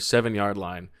drive from their 7-yard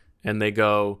line and they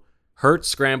go Hurts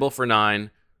scramble for 9,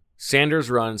 Sanders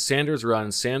run,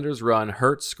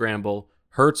 Hurts scramble,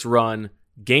 Hurts run,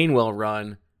 Gainwell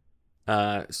run.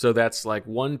 So that's like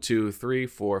 1, 2, 3,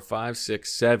 4, 5,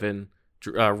 6, 7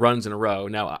 runs in a row.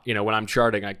 Now, when I'm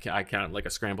charting, I count like a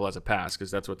scramble as a pass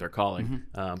because that's what they're calling.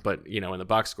 But, in the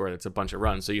box score, it's a bunch of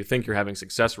runs. So you think you're having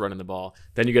success running the ball.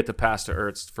 Then you get the pass to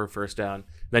Ertz for first down.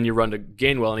 Then you run to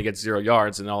Gainwell and he gets 0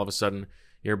 yards. And all of a sudden,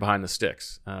 you're behind the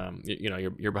sticks.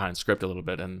 You're behind script a little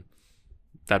bit. And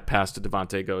that pass to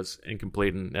Devontae goes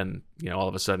incomplete. And all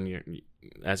of a sudden,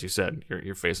 as you said,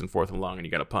 you're facing 4th and long and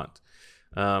you got a punt.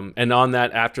 And on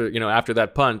that, after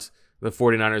that punt, the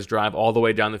 49ers drive all the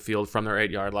way down the field from their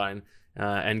 8-yard line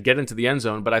and get into the end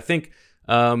zone. But I think,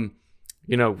 Barnett's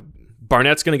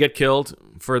going to get killed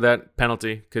for that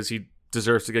penalty because he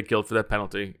deserves to get killed for that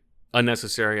penalty.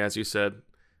 Unnecessary, as you said.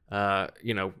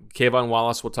 Kayvon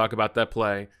Wallace, we'll talk about that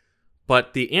play.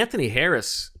 But the Anthony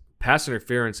Harris pass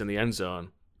interference in the end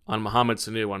zone on Mohamed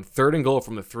Sanu on 3rd and goal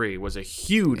from the 3 was a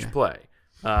huge play.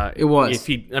 It was.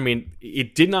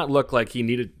 It did not look like he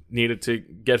needed to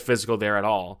get physical there at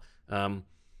all.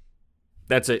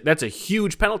 That's a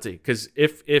huge penalty because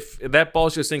if that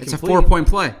ball's just incomplete, it's a 4-point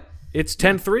play. It's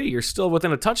 10-3. You're still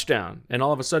within a touchdown, and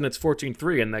all of a sudden it's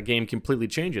 14-3, and that game completely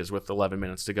changes with 11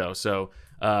 minutes to go. So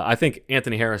I think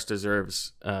Anthony Harris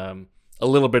deserves a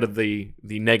little bit of the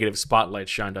negative spotlight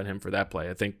shined on him for that play.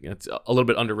 I think it's a little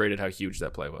bit underrated how huge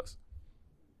that play was.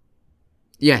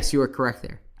 Yes, you are correct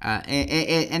there.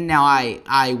 And now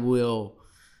I will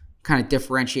kind of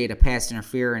differentiate a pass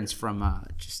interference from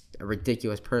just a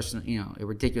ridiculous personal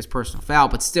foul,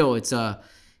 but still it's a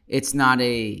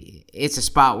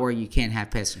spot where you can't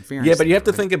have pass interference. Yeah, but you have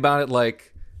to think about it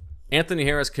like Anthony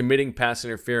Harris committing pass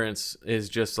interference is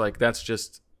just like that's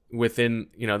just within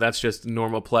that's just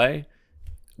normal play.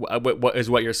 What is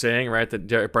what you're saying, right? That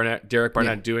Derek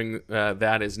Barnett doing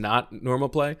that is not normal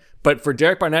play, but for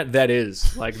Derek Barnett that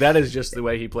is just the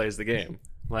way he plays the game.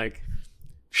 Like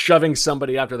shoving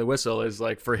somebody after the whistle is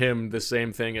like for him the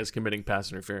same thing as committing pass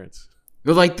interference.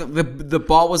 But like the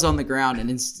ball was on the ground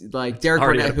and it's like Derek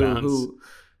Barnett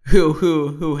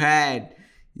who had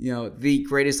the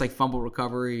greatest like fumble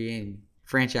recovery in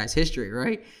franchise history,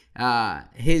 right?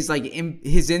 His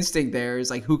instinct there is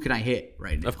like, who can I hit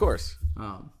right now? Of course.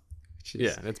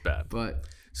 Yeah, it's bad. But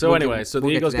so anyway, the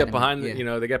Eagles get behind.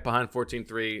 They get behind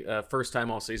 14-3. First time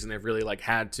all season they've really like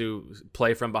had to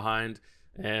play from behind,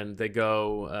 and they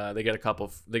go. They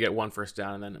get one first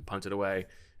down and then punt it away,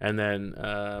 and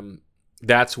then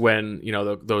that's when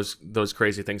those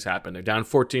crazy things happen. They're down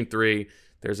 14-3.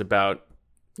 There's about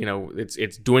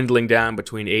it's dwindling down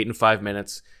between 8 and 5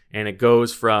 minutes, and it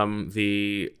goes from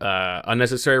the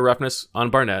unnecessary roughness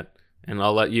on Barnett. And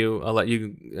I'll let you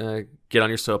get on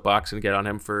your soapbox and get on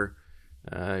him for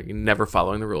never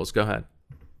following the rules. Go ahead.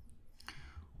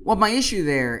 Well, my issue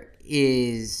there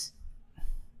is,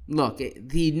 look,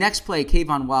 the next play,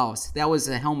 Kayvon Wallace, that was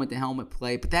a helmet-to-helmet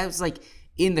play, but that was like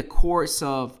in the course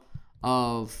of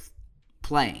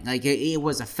playing. Like it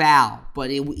was a foul,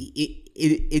 but it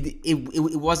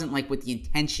wasn't like with the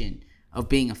intention of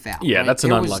being a foul. Yeah, right? that's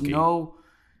an unlucky.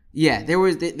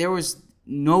 There was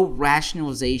no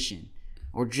rationalization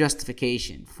or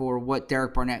justification for what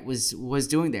Derek Barnett was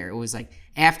doing there. It was like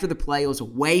after the play, it was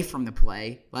away from the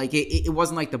play. Like it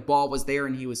wasn't like the ball was there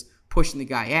and he was pushing the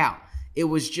guy out. It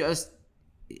was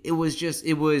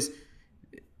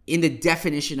in the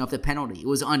definition of the penalty. It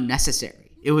was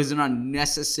unnecessary. It was an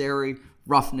unnecessary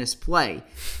roughness play.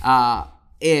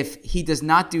 If he does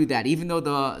not do that, even though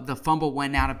the fumble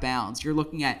went out of bounds, you're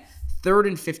looking at 3rd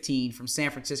and 15 from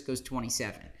San Francisco's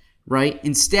 27. Right?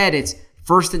 Instead, it's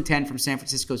 1st and 10 from San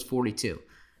Francisco's 42.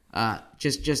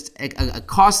 Just a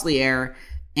costly error.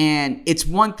 And it's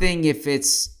one thing if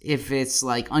it's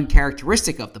like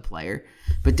uncharacteristic of the player,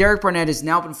 but Derek Barnett has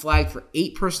now been flagged for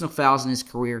 8 personal fouls in his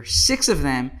career. 6 of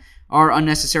them are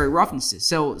unnecessary roughnesses.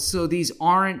 So these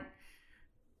are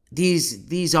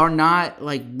not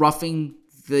like roughing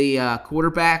the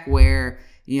quarterback where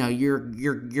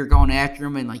you're going after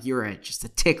him and like you're just a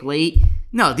tick late.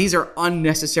 No, these are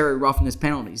unnecessary roughness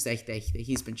penalties that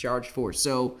he's been charged for.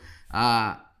 So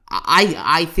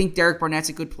I think Derek Barnett's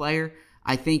a good player.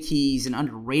 I think he's an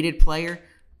underrated player,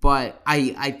 but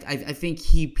I think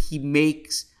he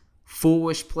makes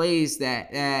foolish plays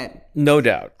that no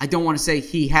doubt. I don't want to say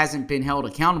he hasn't been held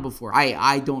accountable for.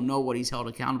 I don't know what he's held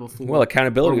accountable for. Well,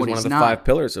 accountability is one of the 5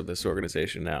 pillars of this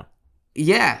organization now.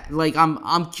 Yeah, like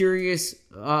I'm curious.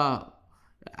 And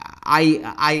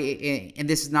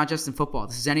this is not just in football.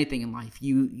 This is anything in life.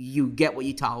 You get what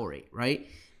you tolerate, right?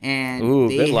 And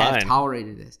they have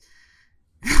tolerated this.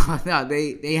 No,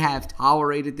 they have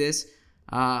tolerated this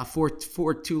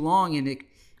for too long, and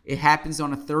it happens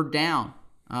on a third down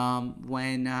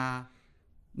when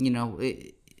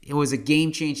it was a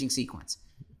game-changing sequence.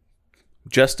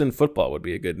 Justin Football would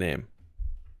be a good name.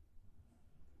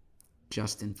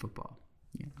 Justin Football.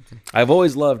 Yeah. Okay. I've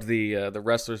always loved the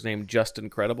wrestler's name, Justin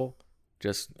Credible.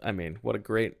 What a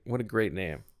great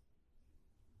name.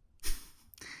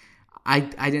 I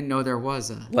didn't know there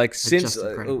was a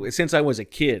since I was a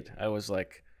kid, I was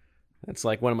like, that's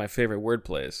like one of my favorite word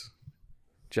plays,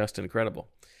 Justin Credible.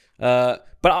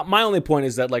 But my only point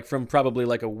is that, like, from probably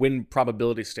like a win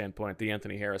probability standpoint, the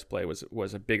Anthony Harris play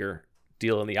was a bigger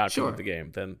deal in the outcome of the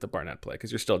game than the Barnett play,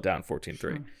 because you're still down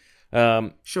 14-3.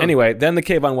 Sure. Anyway, then the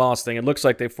Kayvon Wallace thing. It looks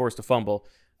like they forced a fumble,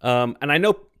 and I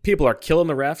know people are killing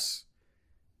the refs.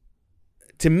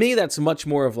 To me, that's much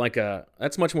more of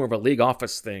a league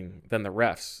office thing than the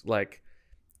refs. Like,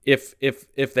 if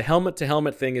the helmet to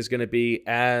helmet thing is going to be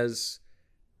as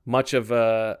much of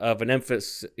an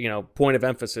emphasis, point of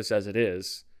emphasis as it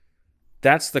is,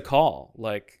 that's the call.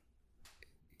 Like,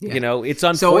 it's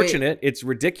unfortunate. It's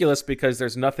ridiculous because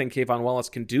there's nothing Kayvon Wallace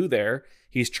can do there.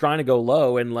 He's trying to go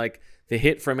low, and like the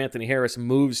hit from Anthony Harris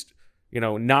moves,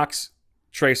 knocks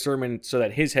Trey Sermon so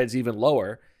that his head's even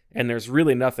lower, and there's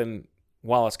really nothing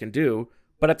Wallace can do.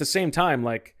 But at the same time,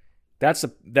 like, that's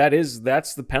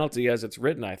the penalty as it's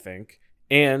written, I think,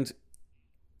 and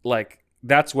like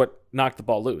that's what knocked the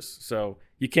ball loose. So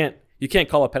you can't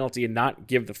call a penalty and not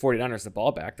give the 49ers the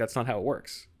ball back. That's not how it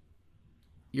works.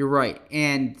 You're right.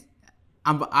 And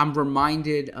I'm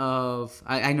reminded of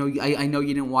I know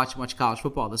you didn't watch much college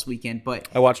football this weekend, but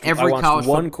I watched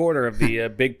one quarter of the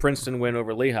big Princeton win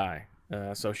over Lehigh.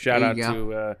 So shout out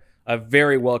to a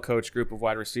very well coached group of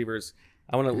wide receivers.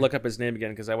 I want to look up his name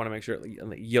again because I want to make sure.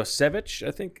 Yosevich,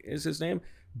 I think, is his name.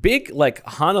 Big, like,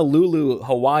 Honolulu,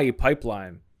 Hawaii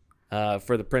pipeline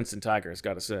for the Princeton Tigers,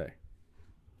 got to say.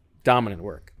 Dominant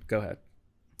work. Go ahead.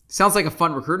 Sounds like a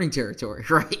fun recruiting territory,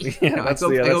 right? Yeah, that's the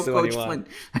one you want.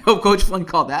 I hope Coach Flynn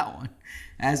called that one,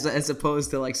 as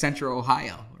opposed to like Central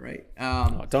Ohio, right?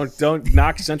 Don't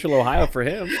knock Central Ohio for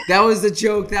him. That was a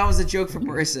joke. That was a joke for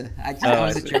Marissa. That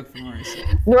was a joke for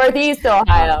Marissa. Northeast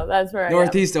Ohio. That's where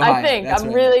Northeast Ohio. I think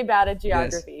I'm really bad at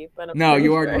geography, but I'm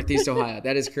you are Northeast Ohio.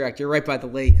 That is correct. You're right by the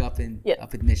lake up in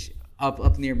Michigan,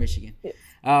 up near Michigan. Yeah.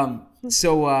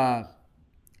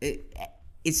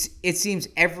 It seems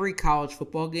every college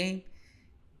football game,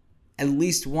 at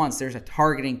least once, there's a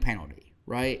targeting penalty,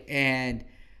 right? And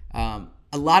a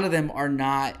lot of them are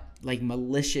not like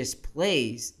malicious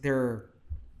plays. They're,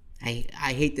 I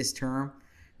hate this term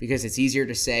because it's easier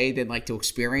to say than like to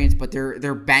experience, but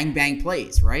they're bang bang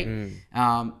plays, right?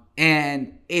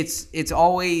 And it's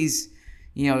always,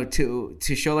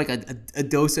 to show like a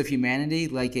dose of humanity,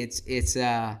 like it's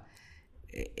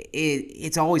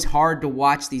always hard to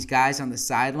watch these guys on the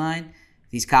sideline,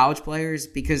 these college players,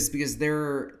 because they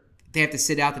have to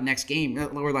sit out the next game,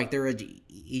 or like they're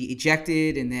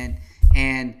ejected,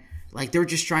 and like they're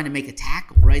just trying to make a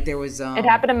tackle, right? There was it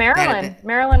happened to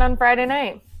Maryland on Friday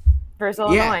night versus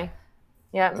Illinois.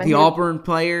 Yeah, the Auburn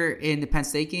player in the Penn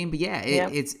State game, but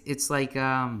it's like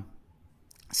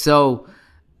so.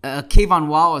 Kayvon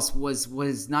Wallace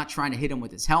was not trying to hit him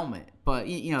with his helmet, but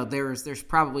there's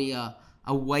probably a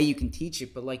way you can teach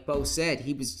it. But like Bo said,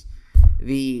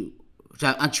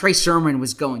 Trey Sermon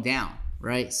was going down,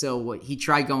 right? So he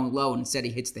tried going low, and instead he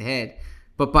hits the head.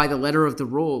 But by the letter of the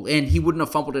rule, and he wouldn't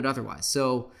have fumbled it otherwise.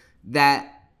 So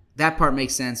that part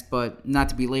makes sense, but not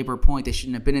to belabor a point, they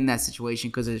shouldn't have been in that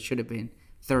situation because it should have been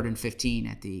 3rd and 15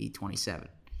 at the 27.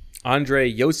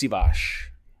 Andre Yosivach,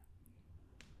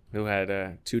 who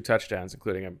had 2 touchdowns,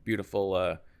 including a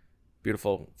beautiful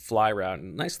fly route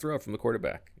and nice throw from the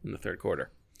quarterback in the third quarter.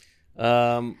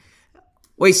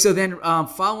 Wait, so then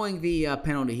following the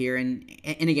penalty here, and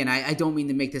again, I don't mean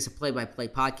to make this a play-by-play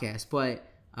podcast, but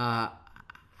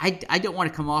I don't want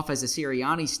to come off as a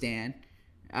Sirianni stan.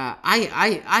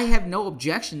 I have no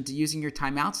objection to using your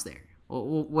timeouts there.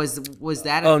 Was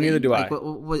that? Neither do I.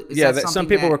 Some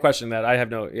people were questioning that. I have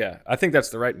no. Yeah, I think that's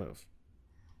the right move.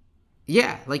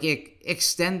 Yeah, like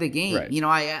extend the game.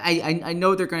 Right. I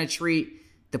know they're going to treat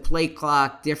the play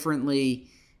clock differently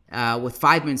with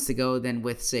 5 minutes to go than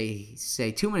with say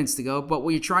 2 minutes to go. But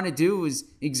what you're trying to do is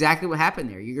exactly what happened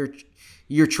there.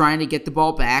 You're trying to get the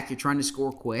ball back. You're trying to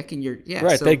score quick, and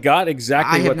right. So they got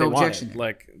exactly what they wanted.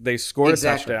 Like they scored a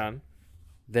touchdown.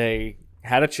 They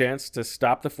had a chance to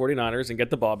stop the 49ers and get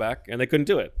the ball back, and they couldn't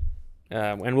do it.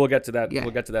 And we'll get to that. Yeah.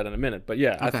 We'll get to that in a minute. But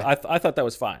yeah, okay. I thought that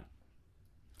was fine.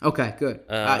 Okay, good.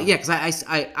 Because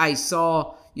I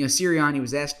saw Sirianni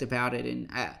was asked about it, and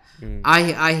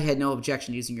I had no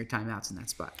objection using your timeouts in that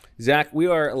spot. Zach, we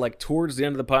are like towards the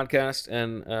end of the podcast,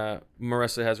 and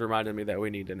Marissa has reminded me that we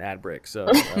need an ad break. So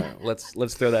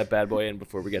let's throw that bad boy in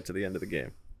before we get to the end of the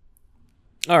game.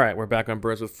 All right, we're back on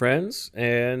Birds with Friends,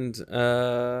 and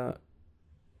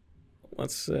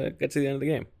let's get to the end of the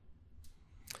game.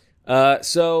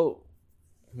 So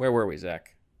where were we,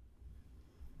 Zach?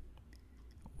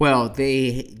 Well,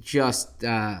 they just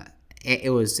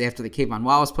it was after the Kayvon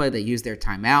Wallace play. They used their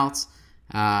timeouts.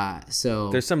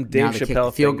 So there's some Dave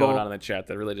Chappelle thing going on in the chat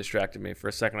that really distracted me. For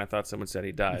a second, I thought someone said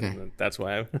he died. Okay. And that's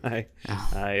why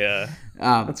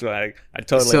that's why I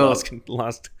totally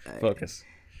lost focus.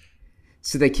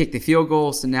 So they kicked the field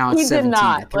goal. So now it's 17-3. He did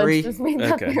not. Let's just make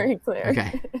that Okay. very clear.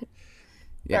 Okay.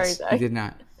 Yes, Sorry, he Zach. did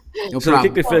not. No So they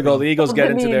problem. kick the field goal. The Eagles get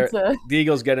into their to- the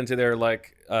Eagles get into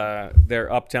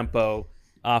their up tempo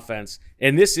offense,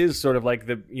 and this is sort of like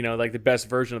the best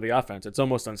version of the offense. It's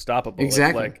almost unstoppable.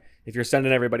 Exactly. It's like if you're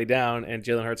sending everybody down and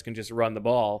Jalen Hurts can just run the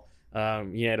ball.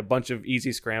 You had a bunch of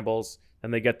easy scrambles,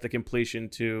 and they get the completion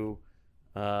to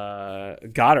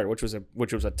Goddard, which was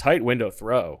a tight window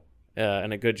throw,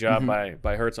 and a good job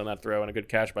by Hurts on that throw, and a good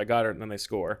catch by Goddard, and then they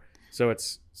score. So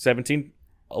it's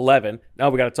 17-11. Now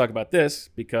we got to talk about this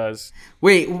because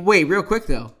Wait, real quick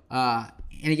though.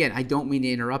 And again, I don't mean to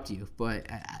interrupt you, but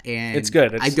it's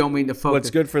good. I don't mean to focus.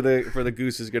 What's good for the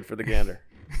goose is good for the gander.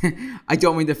 I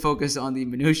don't mean to focus on the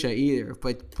minutia either,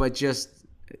 but just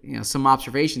some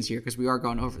observations here because we are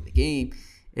going over the game.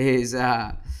 Is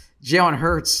Jalen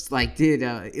Hurts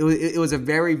it was a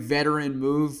very veteran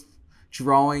move,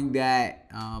 drawing that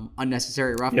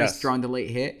unnecessary roughness, Yes. drawing the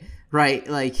late hit, right?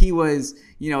 Like he was,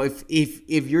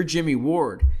 if you're Jimmy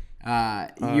Ward,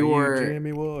 you're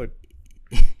Jimmy Ward.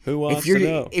 Who wants to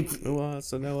know? Who wants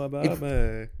to know about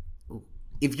me?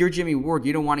 If you're Jimmy Ward,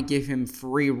 you don't want to give him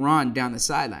free run down the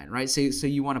sideline, right? So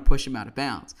you want to push him out of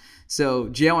bounds. So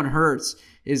Jalen Hurts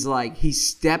is like he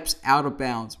steps out of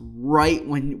bounds right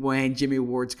when Jimmy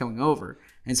Ward's coming over,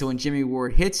 and so when Jimmy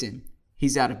Ward hits him,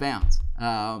 he's out of bounds.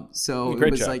 So Great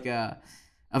it was job. like a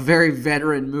very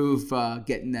veteran move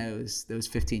getting those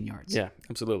 15 yards. Yeah,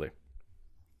 absolutely.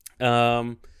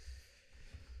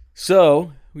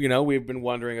 So we've been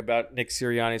wondering about Nick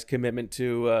Sirianni's commitment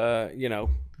to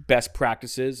best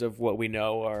practices of what we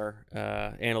know are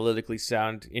analytically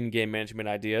sound in-game management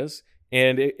ideas.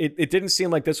 And it didn't seem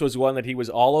like this was one that he was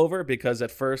all over, because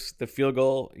at first the field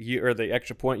goal or the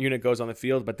extra point unit goes on the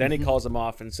field, but then he calls them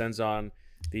off and sends on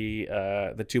the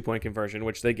 2-point conversion,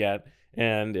 which they get.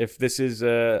 And if this is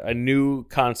a new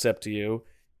concept to you,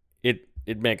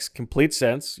 it makes complete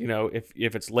sense.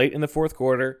 If it's late in the fourth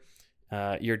quarter,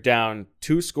 you're down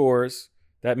 2 scores.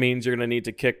 That means you're going to need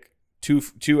to kick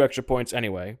two extra points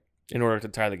anyway in order to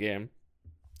tie the game.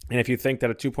 And if you think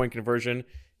that a 2-point conversion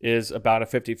is about a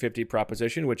 50-50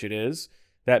 proposition, which it is,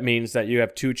 that means that you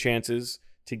have 2 chances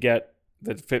to get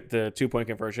the 2-point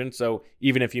conversion. So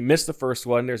even if you miss the first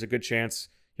one, there's a good chance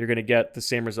you're going to get the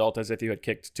same result as if you had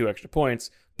kicked 2 extra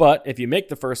points. But if you make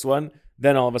the first one,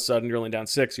 then all of a sudden you're only down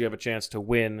 6. You have a chance to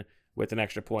win with an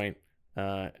extra point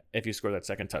if you score that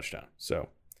second touchdown. So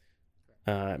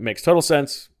it makes total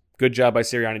sense. Good job by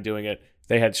Sirianni doing it.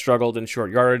 They had struggled in short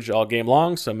yardage all game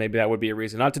long, so maybe that would be a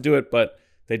reason not to do it, but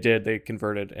they did. They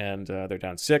converted, and they're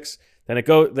down 6. Then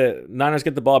the Niners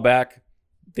get the ball back.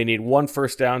 They need 1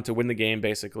 first down to win the game,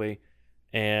 basically.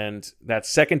 And that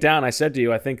second down, I said to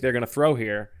you, I think they're going to throw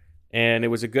here. And it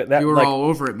was a good. You were all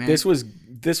over it, man. This was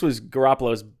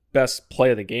Garoppolo's best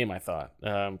play of the game, I thought,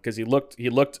 because he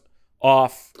looked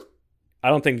off. I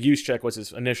don't think Juszczyk was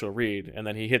his initial read, and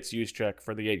then he hits Juszczyk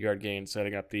for the 8-yard gain,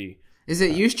 setting up the. Is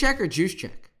it Juszczyk or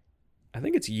Juszczyk? I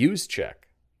think it's Juszczyk.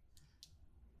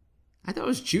 I thought it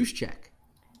was Juszczyk.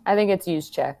 I think it's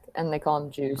Juszczyk, and they call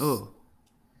him Juice.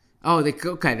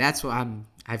 Okay. That's what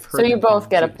I've heard. So you them call both him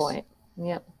get a Juice. point.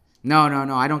 Yep. No.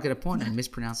 I don't get a point. I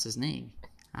mispronounced his name.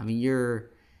 I mean,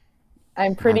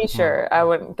 I'm pretty sure. I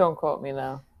wouldn't. Don't quote me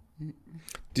though.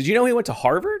 Did you know he went to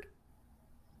Harvard?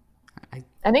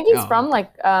 I think he's from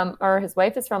or his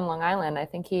wife is from Long Island. I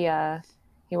think he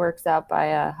works out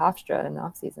by Hofstra in the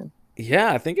off season.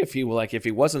 Yeah, I think if he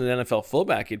wasn't an NFL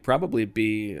fullback, he'd probably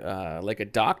be like a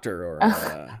doctor or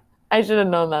I should have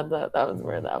known that was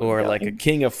where that was or going. like a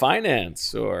king of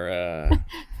finance or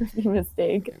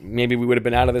mistake. maybe we would have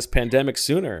been out of this pandemic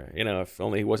sooner, if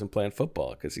only he wasn't playing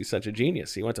football, because he's such a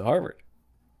genius. He went to Harvard.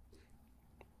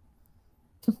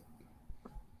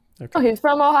 Okay. Oh, he's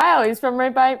from Ohio. He's from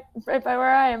right by where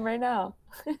I am right now.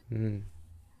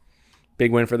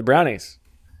 Big win for the Brownies.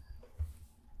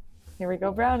 Here we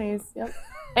go, Brownies. Yep.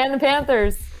 And the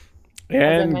Panthers.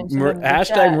 And mentioned in the hashtag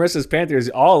chat. Marissa's Panthers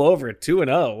all over it,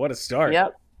 2-0. What a start.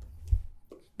 Yep.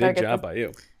 Big Gotta get job the- by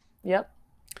you. Yep.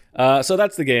 So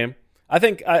that's the game. I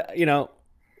think,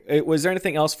 was there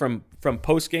anything else from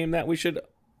post game that we should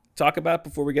talk about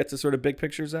before we get to sort of big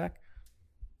picture, Zach?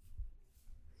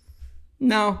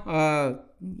 No,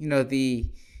 the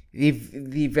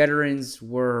veterans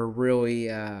were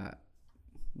really, I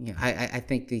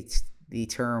think the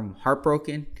term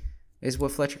heartbroken is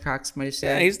what Fletcher Cox might have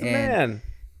said. Yeah, he's the man.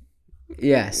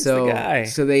 Yeah, the guy.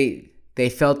 So they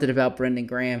felt it about Brendan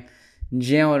Graham.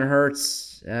 Jalen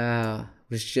Hurts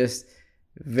was just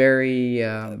very.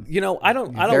 I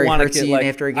don't very want to get Hurtsian like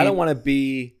after a I don't game. want to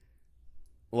be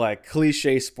like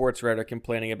cliche sports writer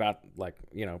complaining about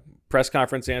press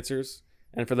conference answers.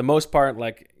 And for the most part,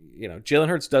 Jalen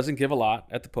Hurts doesn't give a lot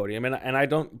at the podium, and I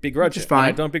don't begrudge Which is it. fine.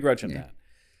 I don't begrudge him Yeah. that.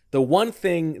 The one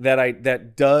thing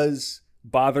that does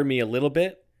bother me a little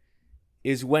bit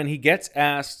is when he gets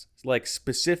asked like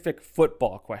specific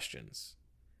football questions,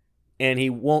 and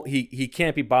he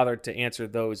can't be bothered to answer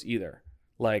those either.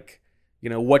 Like,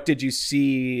 what did you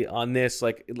see on this?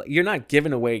 Like, you're not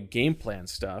giving away game plan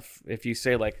stuff if you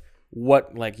say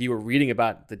what you were reading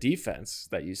about the defense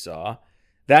that you saw.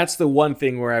 That's the one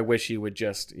thing where I wish he would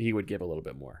give a little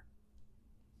bit more.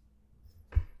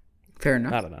 Fair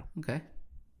enough. I don't know. Okay.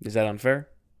 Is that unfair?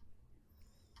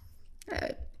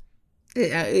 It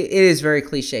is very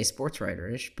cliche sports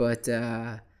writer-ish, but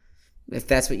if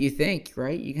that's what you think,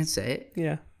 right, you can say it.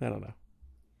 Yeah, I don't know.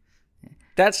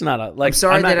 That's not a I'm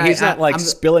sorry that he's not I'm-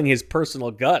 spilling his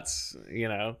personal guts,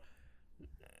 Yeah.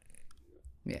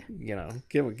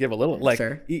 Give a little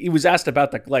Fair. he was asked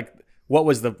about what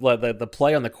was the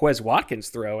play on the Quez Watkins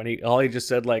throw, and he just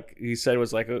said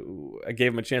was I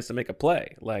gave him a chance to make a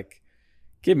play.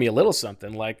 Give me a little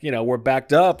something. We're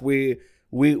backed up. We've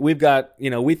got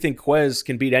we think Quez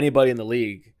can beat anybody in the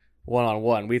league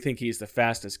one-on-one. We think he's the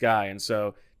fastest guy, and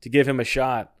so to give him a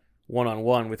shot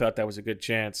one-on-one, we thought that was a good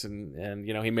chance, and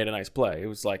he made a nice play. It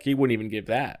was he wouldn't even give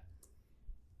that.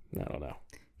 I don't know.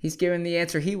 He's giving the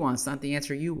answer he wants, not the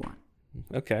answer you want.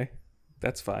 Okay,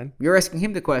 that's fine. You're asking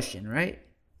him the question, right?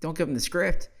 Don't give him the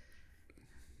script.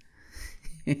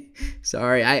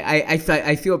 Sorry,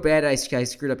 I feel bad. I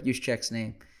screwed up Juszczyk's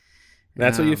name.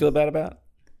 That's what you feel bad about?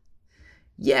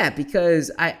 Yeah,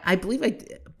 because I believe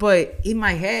but in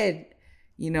my head,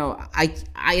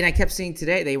 I kept seeing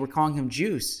today they were calling him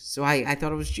Juice, so I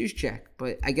thought it was Juszczyk,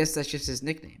 but I guess that's just his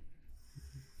nickname.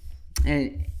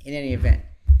 And in any event,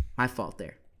 my fault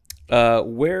there.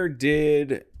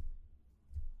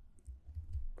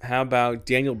 How about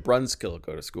Daniel Brunskill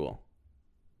go to school?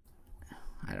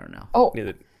 I don't know. Oh,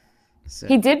 Neither. So,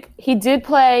 he did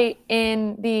play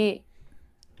in the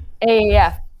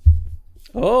AAF.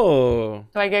 Oh,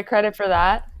 Do I get credit for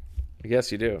that? I guess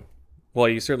you do. Well,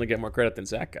 you certainly get more credit than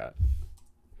Zach got.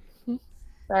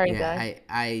 Sorry, yeah,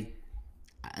 Zach.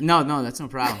 no, that's no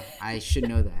problem. I should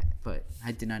know that, but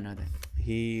I did not know that.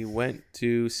 He went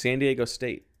to San Diego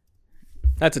State.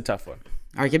 That's a tough one.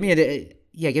 All right, give me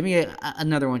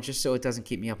another one just so it doesn't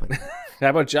keep me up like that. How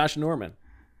about Josh Norman?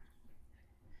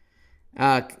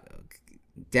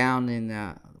 Down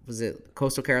in was it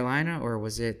Coastal Carolina or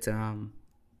was it no,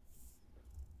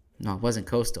 it wasn't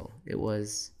Coastal. It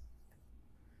was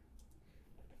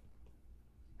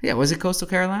was it Coastal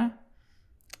Carolina?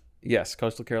 Yes,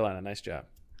 Coastal Carolina. Nice job.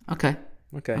 Okay.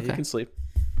 Okay, you Okay. can sleep.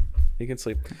 You can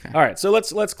sleep. Okay. All right, so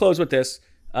let's close with this.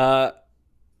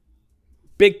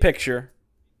 Big picture.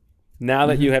 Now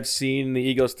that you have seen the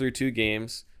Eagles through 2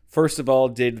 games, first of all,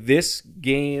 did this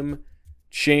game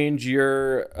change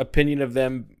your opinion of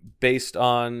them based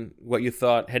on what you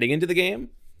thought heading into the game?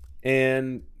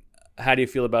 And how do you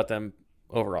feel about them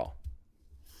overall?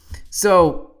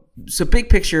 So big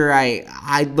picture,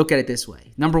 I look at it this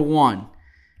way. Number one,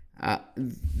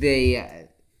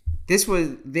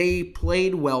 they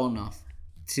played well enough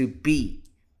to beat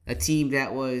a team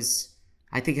that was,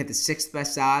 I think, at the 6th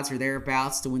best odds or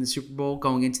thereabouts to win the Super Bowl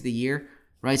going into the year,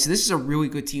 right? So this is a really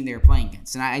good team they were playing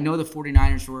against. And I know the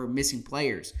 49ers were missing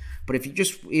players, but if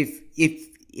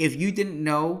you didn't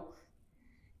know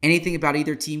anything about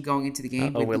either team going into the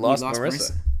game, We lost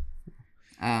Marissa.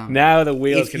 Um, Now the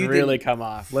wheels if can you really didn't- come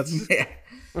off. Let's.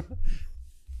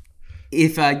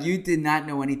 If you did not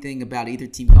know anything about either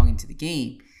team going into the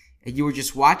game, and you were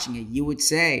just watching it, you would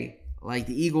say, the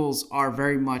Eagles are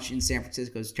very much in San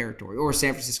Francisco's territory, or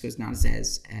San Francisco's not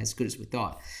as good as we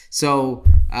thought. So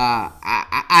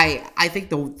I think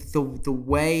the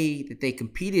way that they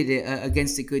competed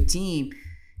against a good team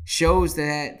shows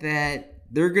that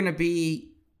they're going to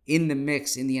be in the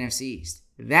mix in the NFC East.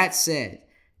 That said,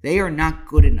 they are not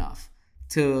good enough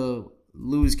to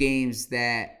lose games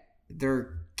that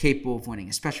they're capable of winning,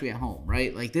 especially at home,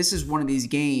 right? Like this is one of these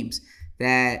games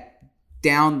that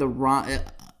down the road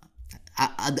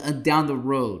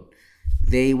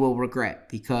they will regret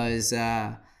because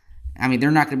they're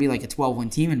not going to be like a 12-win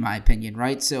team in my opinion,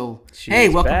 right? So hey,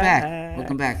 welcome back.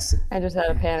 Welcome back. I just had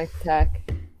a panic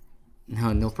attack.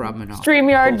 No problem at all.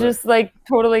 StreamYard just like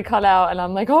totally cut out, and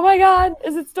I'm like, oh my god,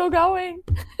 is it still going?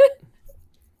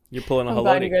 You're pulling a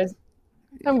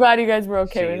I'm glad you guys were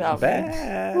okay without me.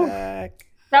 Back.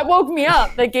 That woke me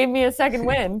up. That gave me a second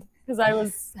wind because I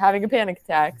was having a panic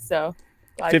attack. So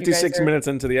 56 minutes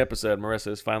into the episode,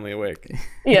 Marissa is finally awake.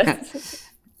 Yes.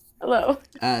 Hello.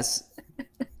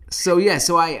 So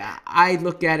I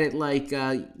look at it like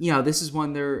this is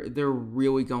one they're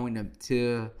really going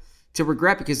to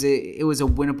regret because it was a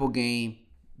winnable game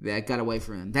that got away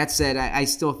from them. That said, I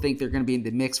still think they're going to be in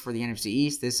the mix for the NFC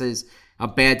East. This is a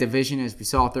bad division, as we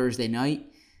saw Thursday night.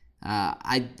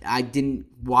 I didn't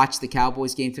watch the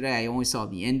Cowboys game today. I only saw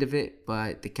the end of it,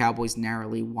 but the Cowboys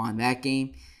narrowly won that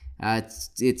game.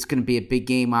 It's going to be a big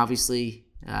game, obviously,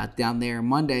 down there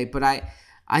Monday. But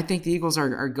I think the Eagles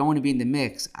are going to be in the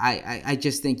mix. I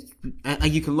just think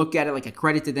you can look at it like a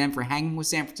credit to them for hanging with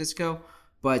San Francisco,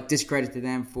 but discredit to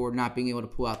them for not being able to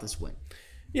pull out this win.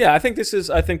 Yeah, I think this is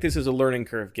a learning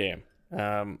curve game.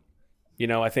 I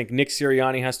think Nick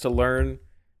Sirianni has to learn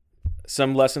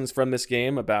some lessons from this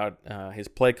game about his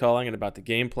play calling and about the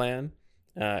game plan.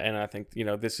 And I think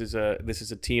this is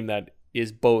a team that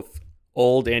is both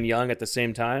old and young at the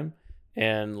same time.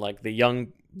 And like the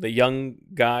young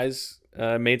guys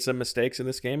made some mistakes in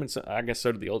this game, and so, I guess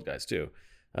so did the old guys too.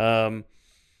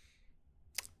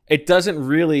 It doesn't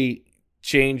really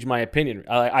change my opinion.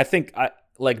 I think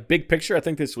big picture, I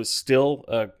think this was still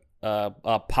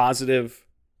a positive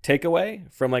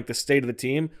takeaway from like the state of the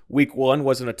team. Week 1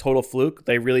 wasn't a total fluke.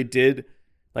 They really did,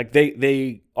 like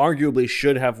they arguably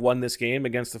should have won this game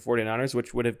against the 49ers,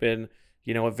 which would have been,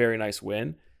 a very nice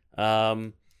win.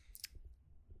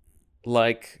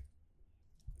 Like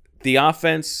the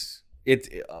offense, Nick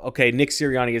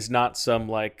Sirianni is not some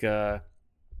like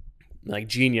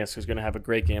genius who's going to have a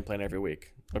great game plan every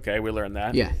week. Okay, we learned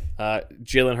that. Yeah.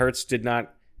 Jalen Hurts did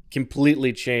not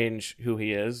completely change who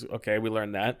he is. Okay, we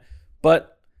learned that.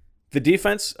 But the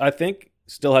defense, I think,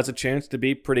 still has a chance to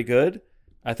be pretty good.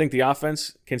 I think the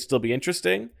offense can still be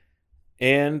interesting.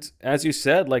 And as you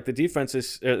said, like the defense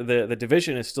is, the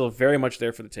division is still very much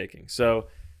there for the taking. So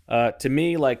to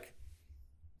me, like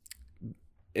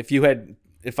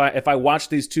if I watched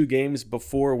these two games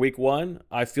before week 1,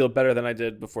 I feel better than I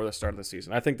did before the start of the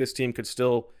season. I think this team could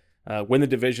still win the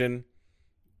division.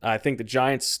 I think the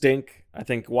Giants stink. I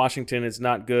think Washington is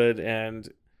not good. And,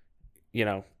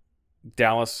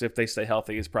 Dallas, if they stay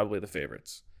healthy, is probably the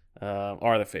favorites,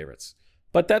 are the favorites.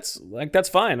 But that's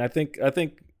fine. I think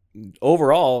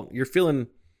overall you're feeling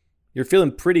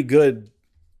pretty good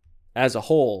as a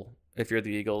whole if you're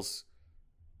the Eagles.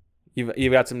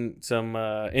 You've got some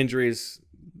injuries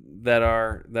that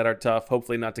are tough,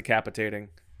 hopefully not decapitating,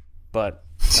 but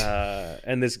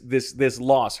and this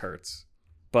loss hurts.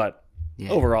 But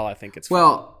overall, I think it's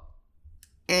fine.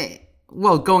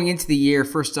 Well, going into the year,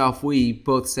 first off, we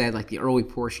both said like the early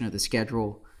portion of the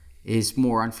schedule is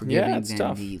more unforgiving than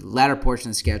tough. The latter portion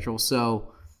of the schedule.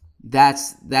 So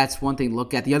that's one thing to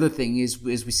look at. The other thing is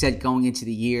we said going into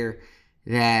the year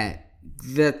that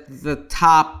the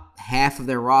top half of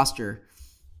their roster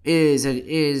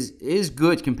is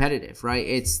good competitive,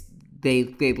 right?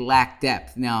 They lack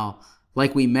depth. Now,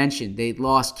 like we mentioned, they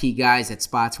lost key guys at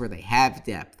spots where they have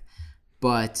depth,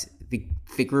 but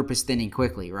the group is thinning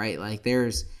quickly, right? Like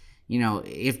there's,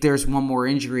 if there's one more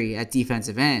injury at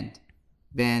defensive end,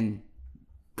 then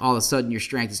all of a sudden your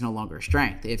strength is no longer a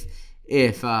strength.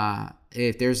 If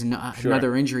there's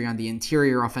another injury on the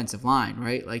interior offensive line,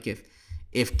 right? Like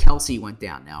if Kelsey went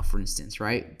down now, for instance,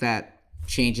 right? That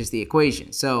changes the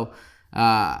equation. So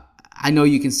I know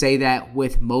you can say that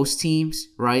with most teams,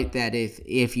 right? That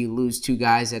if you lose two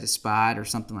guys at a spot or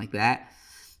something like that.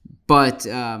 But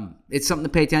it's something to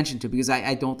pay attention to because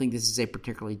I don't think this is a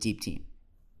particularly deep team.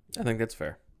 I think that's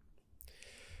fair.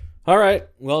 All right.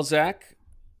 Well, Zach,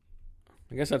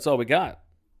 I guess that's all we got.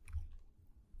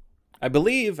 I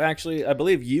believe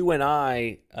you and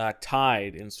I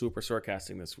tied in Super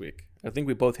Swordcasting this week. I think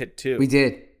we both hit 2. We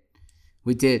did.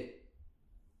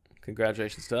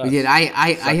 Congratulations to us. We did.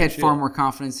 I had far more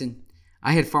confidence in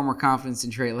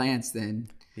Trey Lance than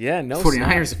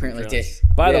 49ers apparently did.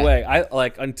 By the way, I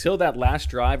until that last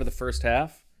drive of the first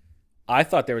half, I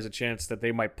thought there was a chance that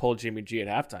they might pull Jimmy G at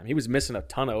halftime. He was missing a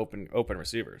ton of open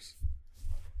receivers.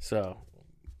 So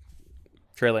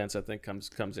Trey Lance, I think,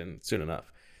 comes in soon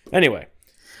enough. Anyway,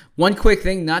 One quick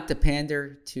thing, not to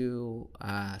pander to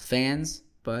fans,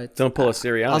 but Don't pull a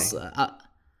Sirianni.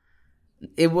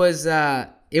 It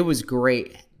was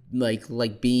great,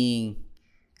 like being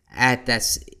at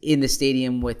in the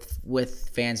stadium with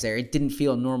fans there. It didn't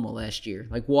feel normal last year.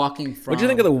 Like walking from. What do you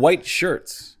think of the white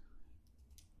shirts?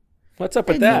 What's up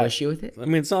with I had that? no issue with it. I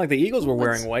mean, it's not like the Eagles were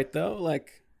wearing white though.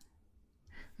 Like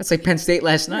that's like Penn State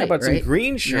last night. about right? some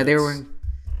green shirts? Yeah, they were.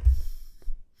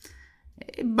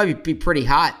 It might be pretty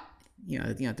hot,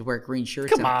 to wear green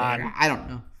shirts. Come out on. there. I don't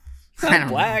know. It's not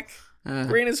black.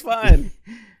 Green is fine.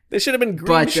 They should have been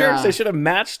green shirts. They should have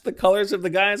matched the colors of the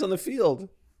guys on the field.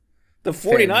 The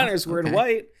 49ers were in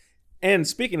white. And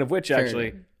speaking of which,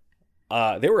 actually,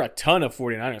 there were a ton of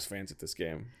 49ers fans at this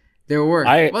game. There were.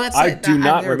 I do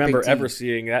not remember ever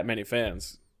seeing that many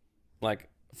fans, like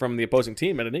from the opposing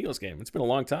team at an Eagles game. It's been a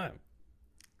long time.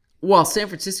 Well, San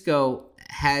Francisco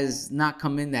has not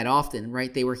come in that often,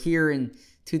 right? They were here in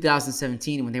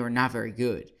 2017 when they were not very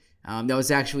good. That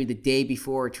was actually the day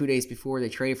before, 2 days before they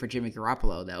traded for Jimmy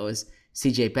Garoppolo. That was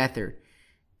C.J. Beathard.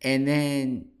 And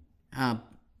then,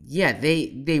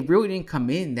 they really didn't come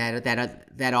in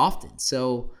that often.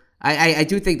 So I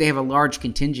do think they have a large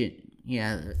contingent,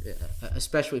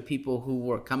 especially people who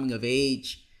were coming of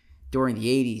age during the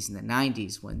 80s and the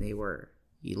 90s when they were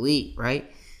elite,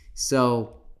 right?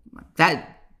 So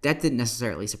that didn't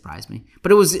necessarily surprise me.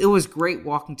 But it was great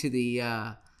walking to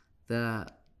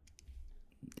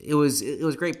it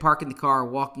was great parking the car,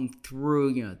 walking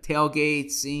through,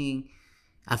 tailgates, seeing,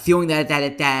 feeling that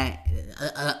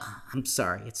I'm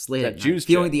sorry, it's late at night.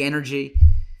 Feeling the energy.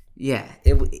 Yeah,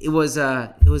 it was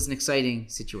an exciting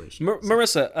situation.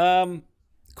 Marissa,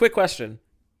 quick question.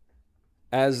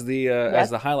 As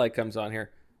the highlight comes on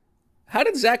here, how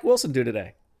did Zach Wilson do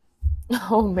today?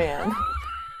 Oh man.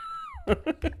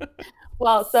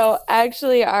 Well, so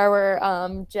actually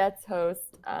our Jets host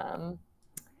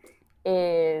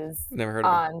is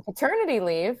on paternity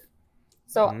leave.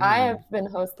 So I have been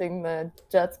hosting the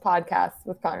Jets podcast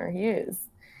with Connor Hughes.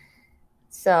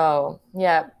 So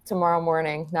yeah, tomorrow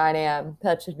morning, 9 a.m.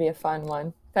 That should be a fun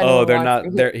one.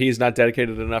 He's not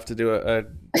dedicated enough to do a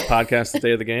podcast the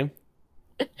day of the game.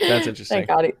 That's interesting. Thank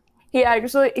God. He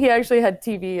actually had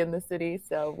TV in the city,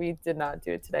 so we did not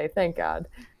do it today. Thank God.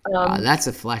 That's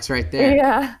a flex right there.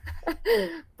 Yeah.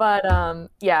 But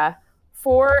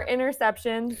 4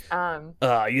 interceptions.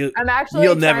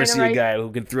 You'll never see a guy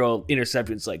who can throw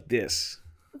interceptions like this.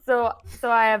 So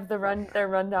I have their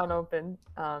rundown open,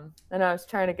 and I was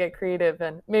trying to get creative,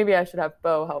 and maybe I should have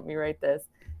Bo help me write this.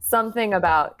 Something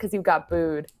about because you got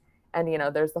booed, and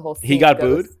there's the whole. He got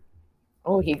booed.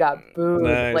 Oh, he got booed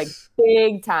like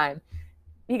big time.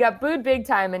 He got booed big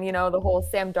time, and the whole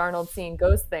Sam Darnold seeing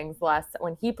ghost things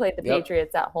when he played the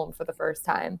Patriots at home for the first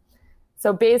time.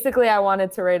 So basically, I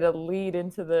wanted to write a lead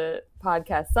into the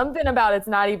podcast, something about it's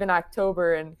not even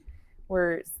October, and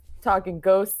we're talking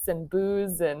ghosts and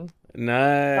booze and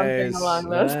something along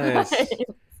those lines.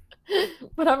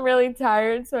 But I'm really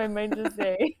tired, so I might just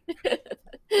say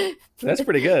that's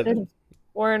pretty good.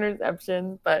 4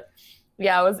 interceptions, but.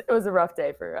 Yeah, it was a rough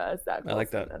day for Zach Wilson. I like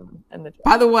that. And the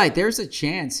By the way, there's a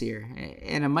chance here,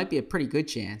 and it might be a pretty good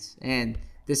chance. And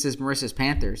this is Marissa's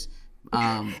Panthers.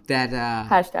 That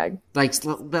hashtag like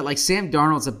Sam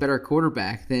Darnold's a better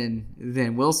quarterback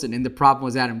than Wilson, and the problem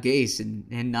was Adam Gase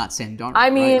and not Sam Darnold.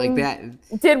 I mean, right? Like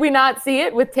that. Did we not see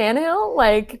it with Tannehill?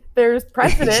 Like, there's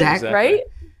precedent, exactly. right?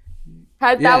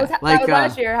 That was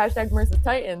last year. Hashtag Marissa's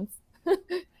Titans.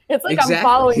 It's like I'm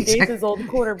following Gase's old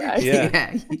quarterback.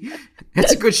 Yeah.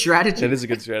 That's a good strategy. That is a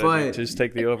good strategy. But, just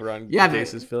take the over on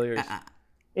Gase's failures.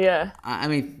 Yeah. I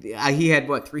mean, he had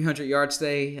 300 yards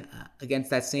today against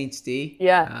that Saints D.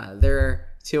 Yeah. They're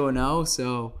 2-0,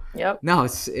 so yep. No,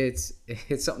 it's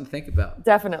something to think about.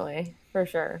 Definitely, for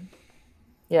sure.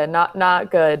 Yeah,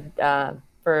 not good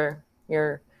for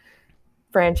your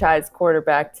franchise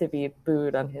quarterback to be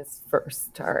booed on his first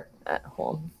start at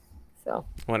home. So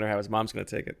I wonder how his mom's going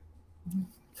to take it.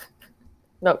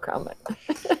 No comment.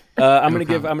 I'm going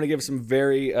to give some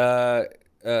very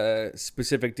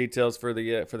specific details for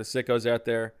the sickos out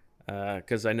there,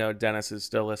 because I know Dennis is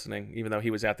still listening, even though he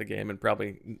was at the game and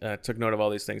probably took note of all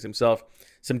these things himself.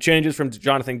 Some changes from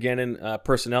Jonathan Gannon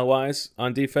personnel-wise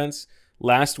on defense.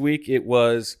 Last week it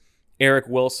was Eric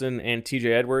Wilson and TJ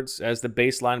Edwards as the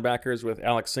base linebackers, with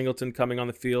Alex Singleton coming on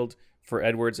the field for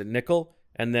Edwards at nickel.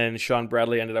 And then Sean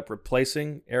Bradley ended up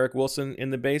replacing Eric Wilson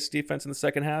in the base defense in the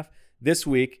second half. This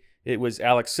week, it was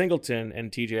Alex Singleton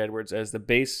and TJ Edwards as the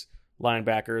base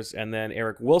linebackers, and then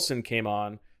Eric Wilson came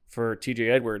on for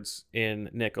TJ Edwards in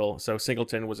nickel. So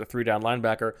Singleton was a 3-down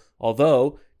linebacker,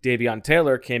 although Davion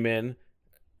Taylor came in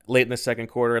late in the second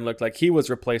quarter and looked like he was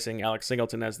replacing Alex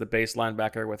Singleton as the base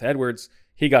linebacker with Edwards.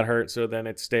 He got hurt, so then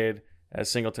it stayed as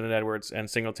Singleton and Edwards and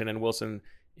Singleton and Wilson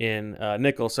in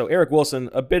nickel. So Eric Wilson,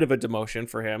 a bit of a demotion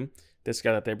for him, this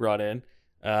guy that they brought in.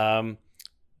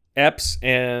 Epps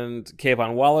and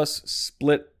Kayvon Wallace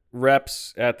split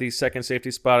reps at the second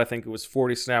safety spot. I think it was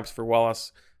 40 snaps for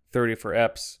Wallace, 30 for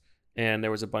Epps, and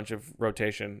there was a bunch of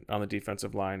rotation on the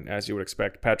defensive line, as you would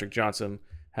expect. Patrick Johnson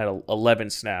had 11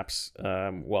 snaps,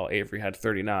 while Avery had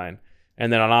 39.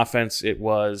 And then on offense, it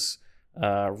was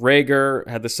Rager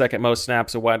had the second most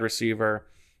snaps, a wide receiver.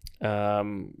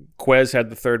 Quez had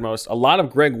the third most. A lot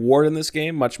of Greg Ward in this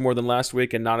game, much more than last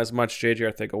week, and not as much J.J.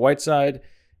 Arcega-Whiteside.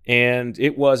 And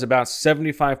it was about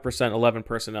 75% 11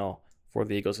 personnel for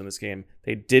the Eagles in this game.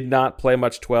 They did not play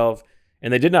much 12,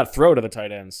 and they did not throw to the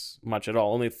tight ends much at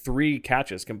all. Only 3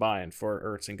 catches combined for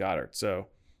Ertz and Goddard. So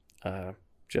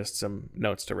just some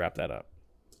notes to wrap that up.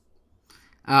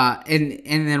 And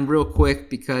then real quick,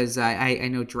 because I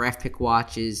know draft pick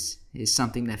watch is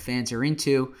something that fans are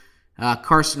into.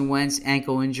 Carson Wentz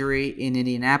ankle injury in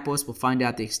Indianapolis. We'll find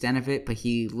out the extent of it, but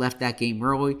he left that game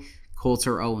early. Colts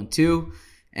are 0-2.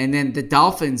 And then the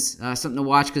Dolphins, something to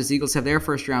watch because the Eagles have their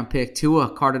first round pick.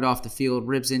 Tua carted off the field,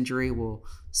 ribs injury. We'll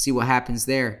see what happens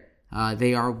there.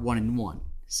 They are 1-1,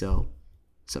 so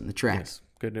something to track. Yes,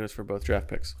 good news for both draft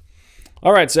picks.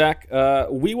 All right, Zach,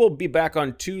 we will be back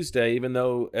on Tuesday, even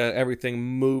though everything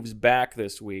moves back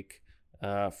this week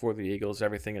for the Eagles.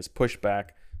 Everything is pushed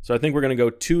back. So I think we're going to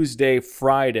go Tuesday,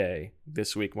 Friday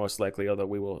this week, most likely, although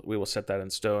we will set that in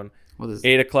stone.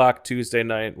 8 o'clock Tuesday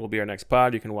night will be our next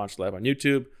pod. You can watch live on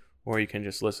YouTube, or you can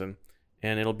just listen,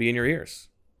 and it'll be in your ears.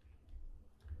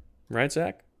 Right,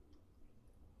 Zach?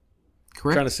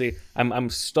 Correct. I'm trying to see. I'm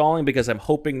stalling because I'm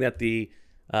hoping that the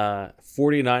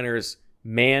 49ers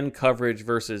man coverage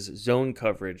versus zone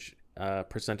coverage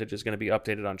percentage is going to be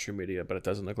updated on True Media, but it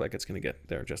doesn't look like it's going to get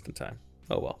there just in time.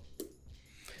 Oh, well.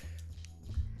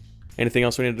 Anything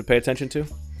else we needed to pay attention to?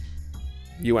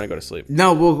 You want to go to sleep?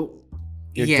 No,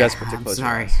 You're yeah, desperate to I'm close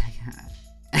sorry.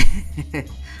 your eyes.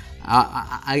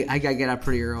 I gotta get up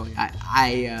pretty early.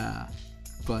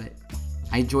 But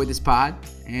I enjoyed this pod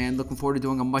and looking forward to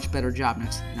doing a much better job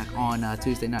on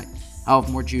Tuesday night. I'll have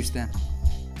more juice then.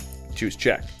 Juice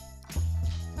check.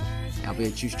 I'll be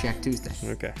a juice check Tuesday.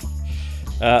 Okay.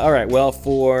 All right. Well,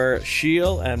 for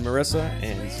Sheil and Marissa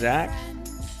and Zach,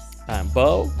 I'm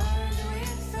Bo.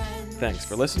 Thanks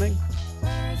for listening.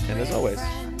 And as always,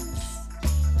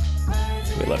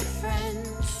 we love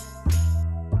you.